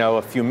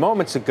 a few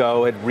moments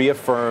ago, had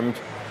reaffirmed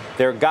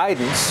their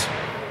guidance,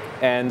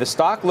 and the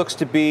stock looks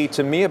to be,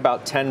 to me,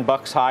 about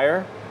 $10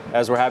 higher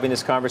as we're having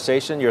this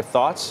conversation. Your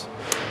thoughts?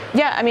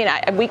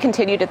 Yeah, we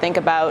continue to think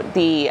about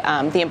the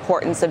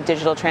importance of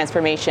digital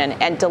transformation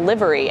and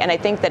delivery. And I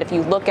think that if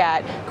you look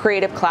at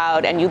Creative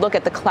Cloud and you look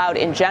at the cloud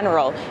in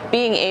general,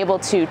 being able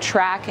to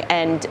track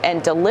and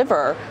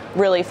deliver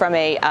really from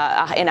in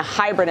a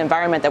hybrid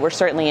environment that we're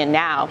certainly in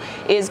now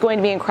is going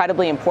to be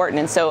incredibly important.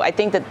 And so I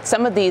think that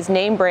some of these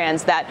name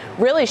brands that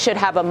really should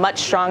have a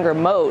much stronger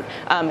moat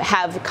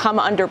have come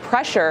under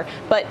pressure.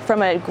 But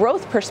from a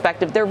growth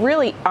perspective, there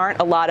really aren't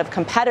a lot of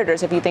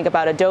competitors if you think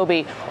about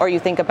Adobe or you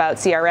think about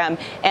CRM.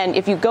 And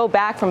if you go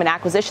back from an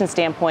acquisition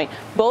standpoint,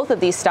 both of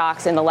these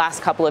stocks in the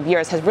last couple of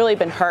years has really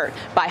been hurt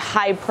by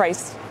high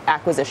price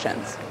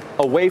acquisitions.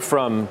 Away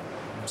from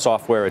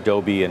software,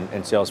 Adobe and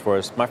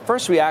Salesforce, my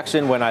first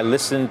reaction when I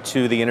listened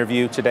to the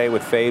interview today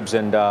with Fabes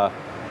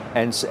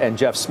and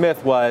Jeff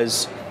Smith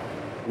was,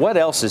 what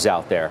else is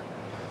out there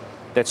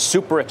that's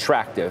super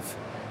attractive,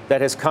 that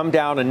has come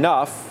down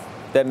enough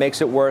that makes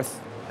it worth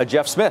a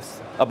Jeff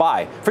Smith, a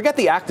buy? Forget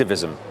the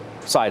activism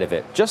side of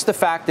it. Just the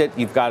fact that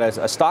you've got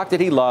a stock that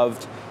he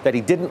loved, that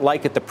he didn't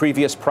like at the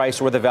previous price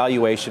or the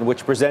valuation,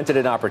 which presented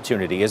an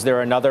opportunity. Is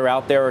there another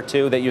out there or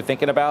two that you're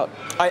thinking about?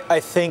 I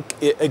think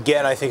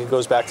it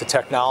goes back to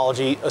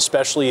technology,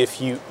 especially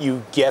if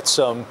you get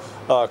some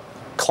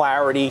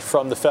clarity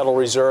from the Federal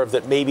Reserve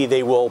that maybe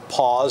they will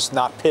pause,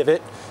 not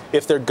pivot.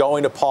 If they're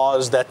going to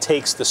pause, that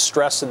takes the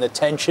stress and the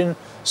tension,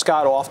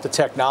 Scott, off the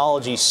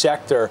technology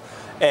sector.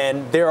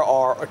 And there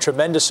are a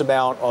tremendous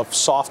amount of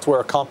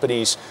software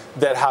companies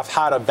that have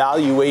had a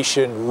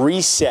valuation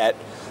reset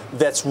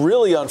that's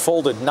really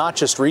unfolded not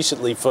just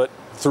recently, but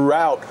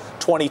throughout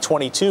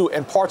 2022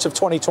 and parts of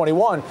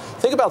 2021.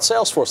 Think about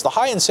Salesforce. The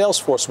high in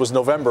Salesforce was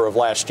November of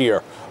last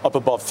year, up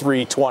above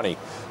 320.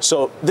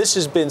 So this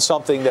has been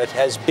something that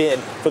has been,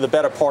 for the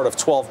better part of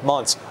 12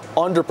 months,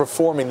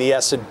 underperforming the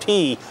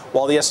S&P,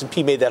 while the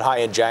S&P made that high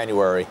in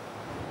January.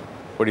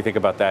 What do you think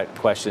about that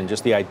question?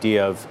 Just the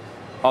idea of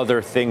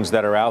other things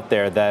that are out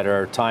there that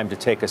are time to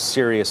take a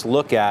serious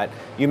look at.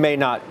 You may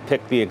not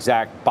pick the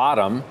exact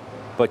bottom,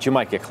 but you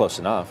might get close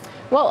enough.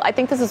 Well, I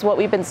think this is what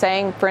we've been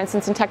saying, for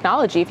instance, in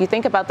technology. If you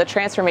think about the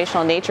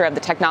transformational nature of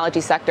the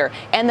technology sector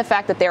and the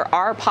fact that there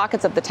are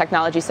pockets of the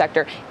technology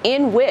sector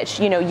in which,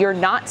 you're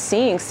not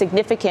seeing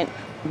significant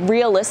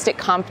realistic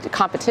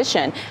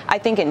competition. I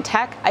think in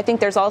tech, I think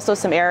there's also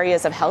some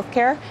areas of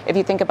healthcare. If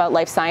you think about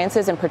life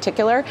sciences in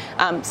particular,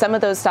 some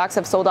of those stocks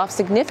have sold off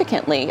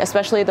significantly,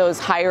 especially those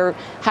higher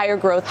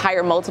growth,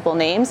 higher multiple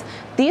names.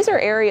 These are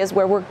areas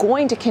where we're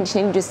going to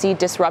continue to see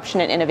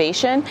disruption and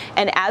innovation.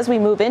 And as we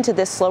move into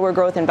this slower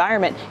growth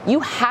environment, you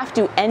have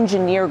to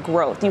engineer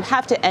growth. You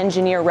have to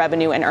engineer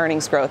revenue and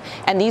earnings growth.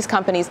 And these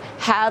companies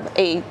have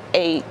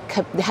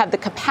have the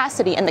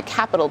capacity and the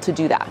capital to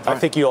do that. I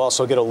think you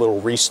also get a little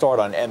restart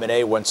on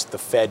M&A once the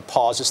Fed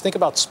pauses. Think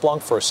about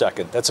Splunk for a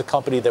second. That's a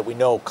company that we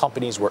know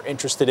companies were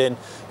interested in.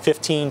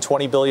 $15,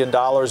 $20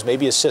 billion,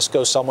 maybe a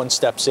Cisco, someone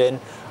steps in.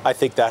 I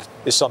think that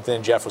is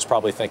something Jeff was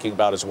probably thinking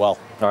about as well.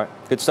 All right,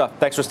 good stuff.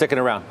 Thanks for sticking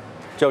around.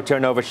 Joe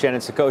Terranova, Shannon,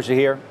 Saccocia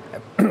here.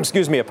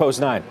 Excuse me, Post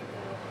 9.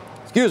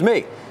 Excuse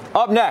me.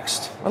 Up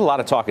next, a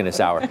lot of talking this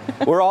hour.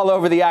 We're all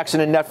over the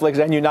action in Netflix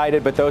and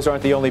United, but those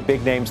aren't the only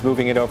big names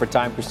moving in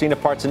overtime. Christina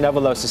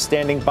Partsenevelos is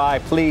standing by.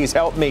 Please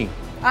help me.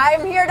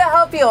 I'm here to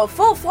help you.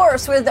 Full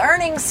force with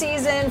earnings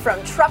season,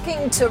 from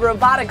trucking to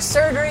robotic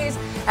surgeries.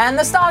 And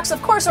the stocks,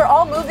 of course, are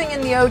all moving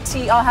in the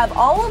OT. I'll have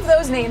all of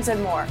those names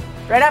and more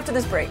right after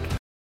this break.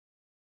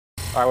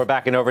 All right, we're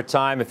back in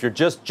overtime. If you're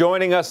just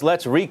joining us,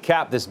 let's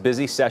recap this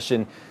busy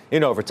session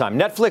in overtime.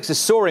 Netflix is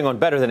soaring on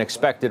better than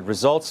expected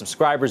results,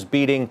 subscribers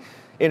beating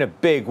in a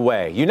big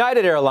way.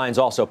 United Airlines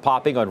also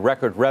popping on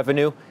record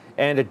revenue.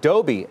 And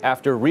Adobe,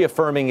 after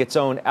reaffirming its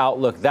own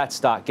outlook, that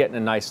stock getting a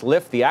nice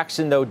lift. The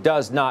action, though,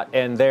 does not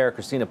end there.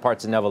 Christina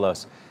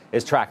Partsenevelos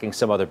is tracking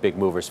some other big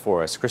movers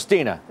for us.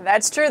 Christina.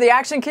 That's true. The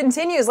action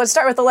continues. Let's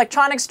start with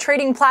electronics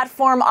trading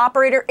platform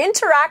operator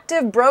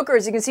Interactive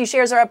Brokers. You can see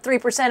shares are up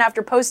 3%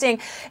 after posting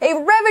a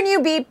revenue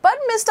beat, but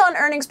missed on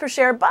earnings per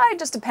share by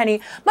just a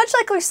penny. Much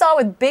like we saw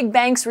with big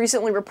banks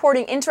recently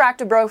reporting,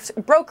 Interactive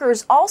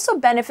Brokers also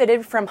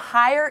benefited from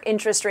higher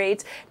interest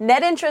rates.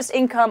 Net interest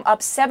income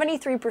up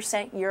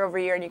 73% year over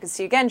year. And you can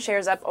see again,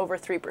 shares up over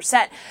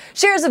 3%.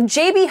 Shares of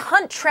JB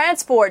Hunt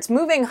Transports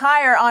moving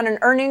higher on an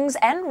earnings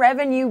and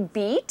revenue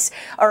beat.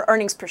 Or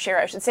earnings per share,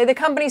 I should say. The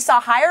company saw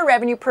higher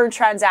revenue per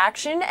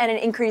transaction and an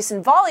increase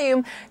in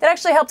volume that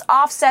actually helped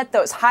offset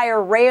those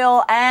higher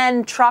rail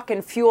and truck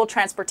and fuel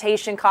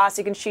transportation costs.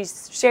 You can see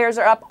shares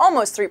are up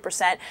almost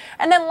 3%.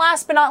 And then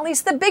last but not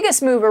least, the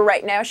biggest mover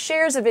right now,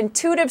 shares of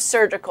Intuitive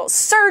Surgical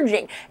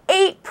surging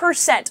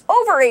 8%,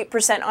 over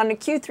 8% on the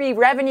Q3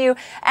 revenue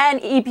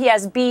and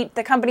EPS beat.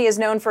 The company is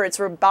known for its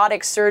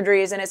robotic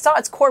surgeries, and it saw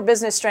its core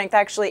business strength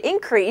actually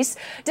increase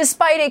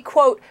despite a,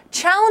 quote,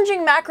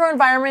 challenging macro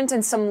environment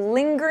and some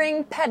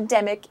lingering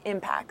pandemic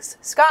impacts.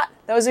 Scott,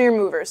 those are your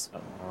movers.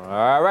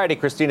 All righty,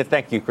 Christina.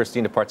 Thank you,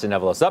 Christina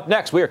Partsenevelos. Up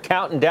next, we are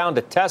counting down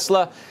to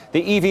Tesla,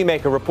 the EV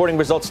maker, reporting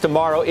results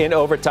tomorrow in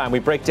overtime. We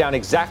break down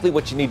exactly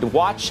what you need to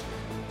watch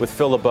with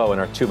Phil LeBeau in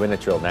our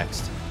 2-minute drill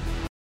next.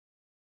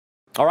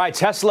 All right,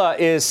 Tesla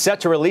is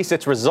set to release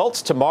its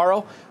results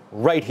tomorrow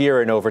right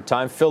here in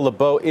overtime. Phil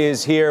LeBeau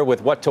is here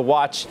with what to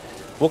watch.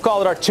 We'll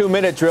call it our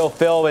 2-minute drill,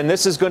 Phil, and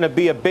this is going to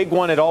be a big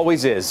one. It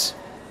always is.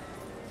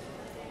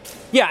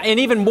 Yeah, and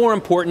even more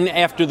important,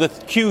 after the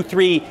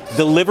Q3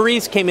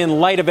 deliveries came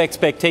in light of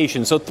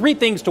expectations. So 3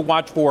 things to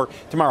watch for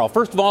tomorrow.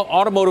 First of all,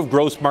 automotive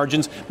gross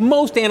margins.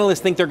 Most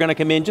analysts think they're going to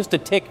come in just a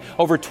tick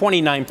over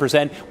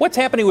 29%. What's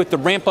happening with the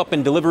ramp up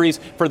in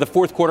deliveries for the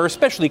fourth quarter,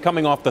 especially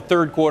coming off the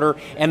third quarter?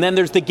 And then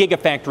there's the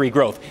gigafactory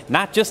growth.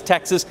 Not just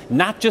Texas,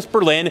 not just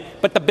Berlin,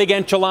 but the big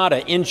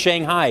enchilada in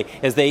Shanghai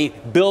as they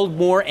build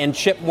more and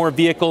ship more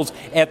vehicles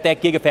at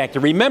that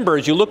gigafactory. Remember,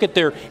 as you look at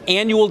their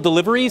annual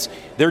deliveries,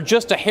 they're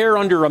just a hair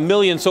under a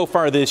million so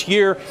far this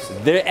year.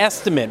 The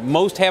estimate,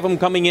 most have them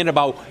coming in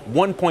about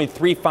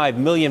 1.35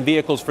 million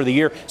vehicles for the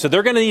year. So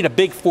they're going to need a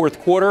big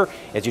fourth quarter.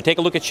 As you take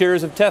a look at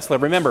shares of Tesla,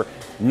 remember,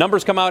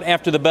 numbers come out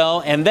after the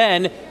bell, and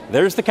then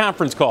there's the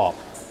conference call.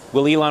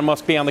 Will Elon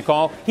Musk be on the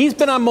call? He's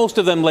been on most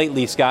of them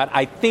lately, Scott.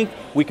 I think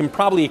we can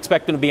probably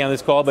expect him to be on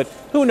this call, but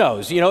who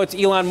knows? You know, it's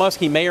Elon Musk.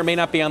 He may or may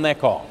not be on that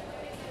call.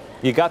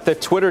 You got the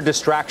Twitter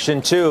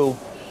distraction, too.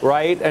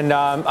 Right. And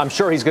I'm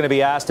sure he's going to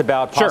be asked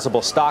about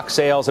possible stock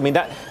sales. I mean,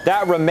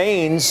 that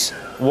remains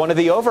one of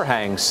the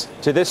overhangs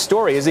to this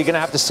story. Is he going to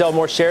have to sell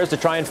more shares to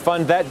try and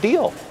fund that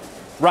deal?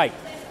 Right.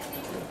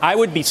 I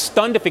would be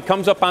stunned if it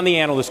comes up on the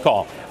analyst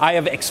call. I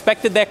have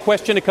expected that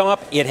question to come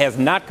up. It has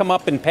not come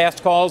up in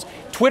past calls.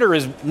 Twitter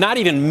is not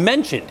even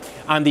mentioned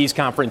on these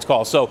conference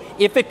calls. So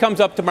if it comes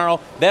up tomorrow,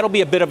 that'll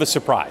be a bit of a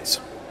surprise.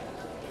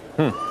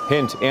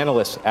 Hint,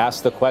 analysts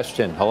ask the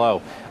question.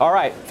 Hello. All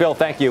right, Phil,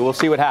 thank you. We'll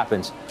see what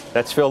happens.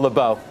 That's Phil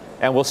LeBeau,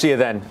 and we'll see you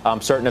then. I'm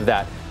certain of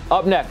that.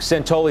 Up next,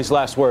 Santoli's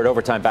last word.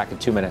 Overtime back in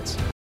 2 minutes.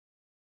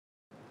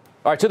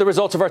 All right, to the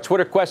results of our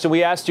Twitter question.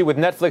 We asked you, with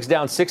Netflix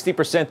down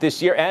 60% this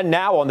year and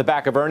now on the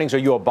back of earnings, are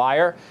you a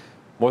buyer?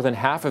 More than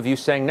half of you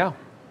saying no.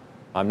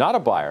 I'm not a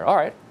buyer. All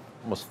right,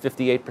 almost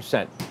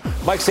 58%.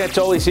 Mike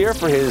Santoli's here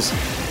for his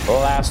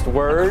last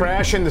word. A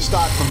crash in the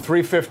stock from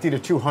 350 to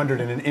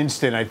 200 in an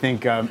instant, I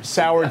think,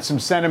 soured some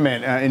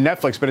sentiment in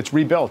Netflix, but it's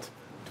rebuilt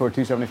toward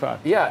 275.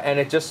 Yeah, and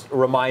it just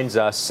reminds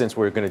us, since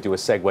we're going to do a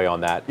segue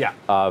on that. Yeah.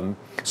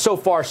 So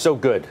far, so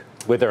good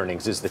with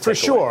earnings is the takeaway. For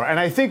sure. And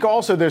I think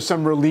also there's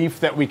some relief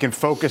that we can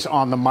focus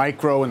on the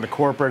micro and the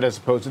corporate as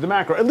opposed to the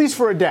macro, at least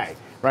for a day.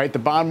 Right? The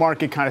bond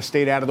market kind of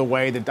stayed out of the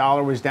way. The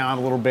dollar was down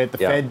a little bit. The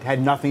Fed had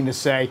nothing to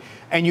say.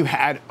 And you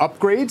had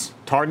upgrades.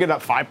 Target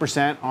up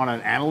 5% on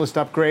an analyst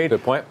upgrade.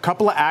 Good point. A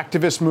couple of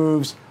activist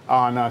moves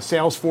on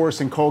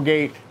Salesforce and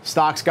Colgate.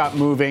 Stocks got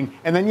moving.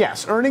 And then,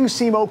 yes, earnings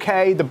seem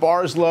okay. The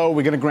bar is low.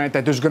 We're going to grant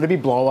that. There's going to be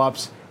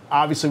blow-ups.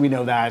 Obviously, we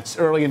know that. It's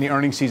early in the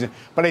earnings season.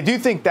 But I do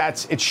think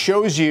it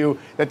shows you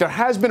that there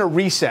has been a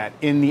reset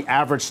in the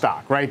average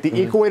stock, right? The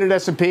equal-weighted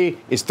S&P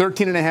is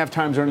 13.5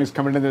 times earnings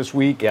coming into this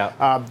week.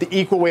 Yeah. The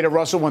equal-weighted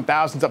Russell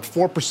 1000 is up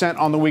 4%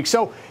 on the week.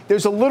 So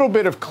there's a little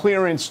bit of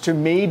clearance to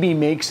maybe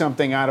make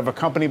something out of a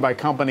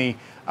company-by-company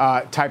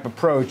type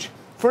approach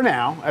for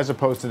now, as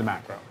opposed to the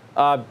macro.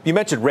 You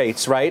mentioned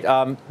rates, right?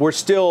 We're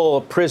still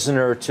a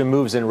prisoner to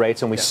moves in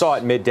rates, and we saw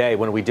it midday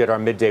when we did our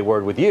midday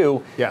word with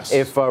you. Yes.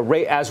 If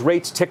as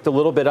rates ticked a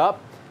little bit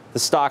up, the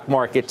stock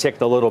market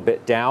ticked a little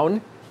bit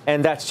down,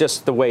 and that's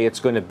just the way it's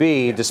going to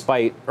be,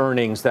 despite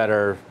earnings that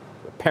are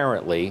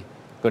apparently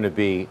going to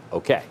be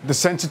okay. The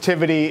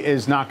sensitivity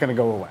is not going to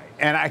go away.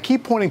 And I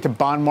keep pointing to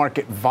bond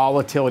market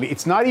volatility.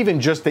 It's not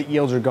even just that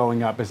yields are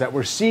going up, it's that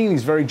we're seeing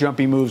these very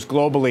jumpy moves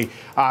globally.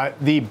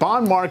 The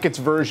bond market's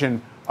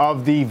version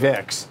of the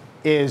VIX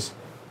is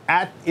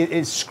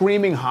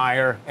screaming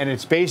higher, and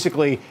it's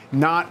basically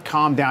not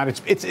calmed down.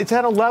 It's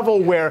at a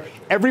level where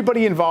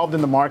everybody involved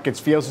in the markets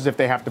feels as if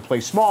they have to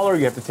play smaller,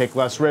 you have to take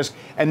less risk,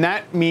 and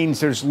that means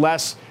there's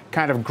less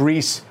kind of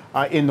grease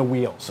in the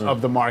wheels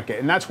of the market.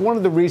 And that's one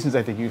of the reasons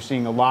I think you're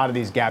seeing a lot of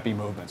these gappy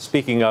movements.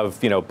 Speaking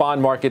of,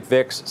 bond market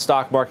VIX,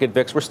 stock market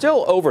VIX, we're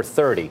still over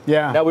 30.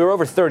 Yeah. Now, we were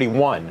over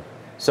 31,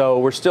 so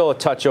we're still a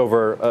touch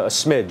over, a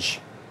smidge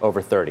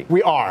over 30.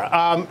 We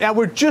are. Now,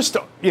 we're just,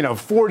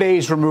 4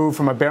 days removed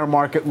from a bear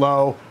market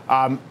low.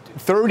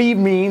 30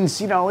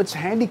 means, it's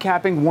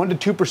handicapping 1%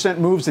 to 2%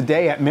 moves a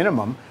day at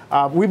minimum.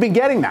 We've been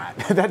getting that.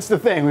 That's the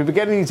thing. We've been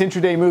getting these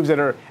intraday moves that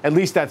are at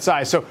least that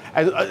size. So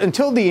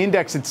until the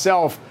index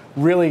itself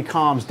really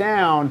calms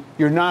down,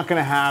 you're not going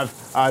to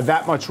have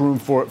that much room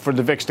for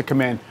the VIX to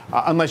come in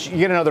unless you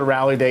get another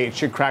rally day. It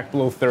should crack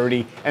below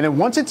 30. And then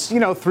once it's,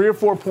 3 or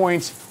 4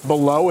 points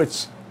below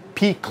its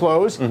peak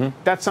close,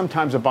 that's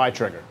sometimes a buy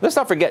trigger. Let's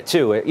not forget,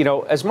 too,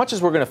 as much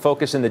as we're going to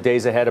focus in the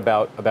days ahead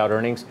about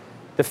earnings,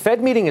 the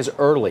Fed meeting is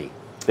early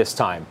this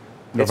time.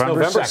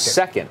 November it's November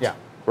 2nd. Yeah.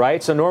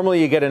 Right? So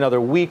normally you get another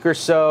week or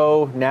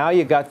so. Now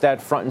you got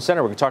that front and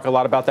center. We're going to talk a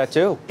lot about that,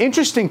 too.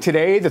 Interesting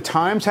today, the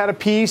Times had a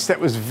piece that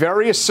was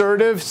very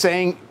assertive,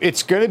 saying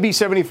it's going to be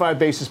 75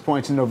 basis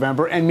points in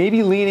November and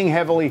maybe leaning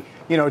heavily,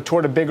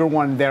 toward a bigger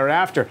one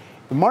thereafter.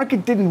 The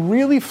market didn't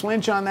really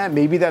flinch on that.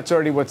 Maybe that's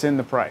already what's in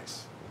the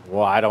price.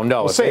 Well, I don't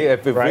know.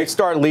 If they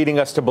start leading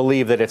us to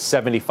believe that it's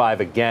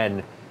 75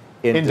 again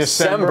in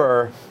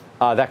December,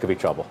 that could be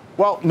trouble.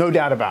 Well, no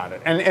doubt about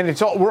it. And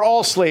we're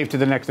all slave to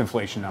the next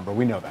inflation number.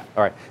 We know that.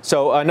 All right.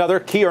 So another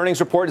key earnings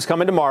report is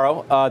coming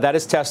tomorrow. That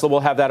is Tesla.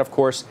 We'll have that, of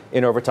course,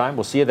 in overtime.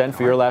 We'll see you then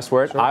for your last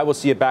word. Sure. I will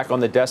see you back on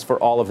the desk for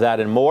all of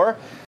that and more.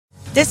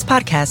 This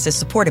podcast is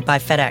supported by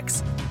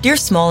FedEx. Dear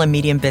small and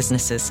medium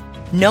businesses,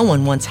 no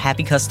one wants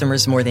happy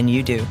customers more than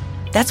you do.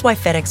 That's why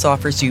FedEx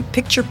offers you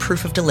picture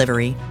proof of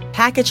delivery,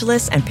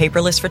 packageless and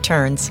paperless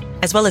returns,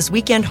 as well as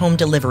weekend home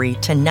delivery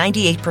to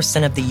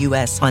 98% of the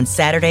U.S. on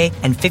Saturday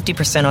and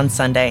 50% on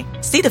Sunday.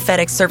 See the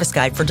FedEx service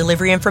guide for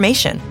delivery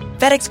information.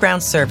 FedEx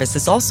Ground service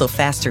is also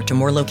faster to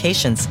more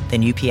locations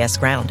than UPS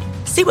Ground.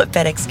 See what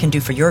FedEx can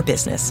do for your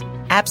business.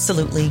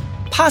 Absolutely,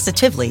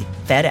 positively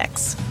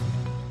FedEx.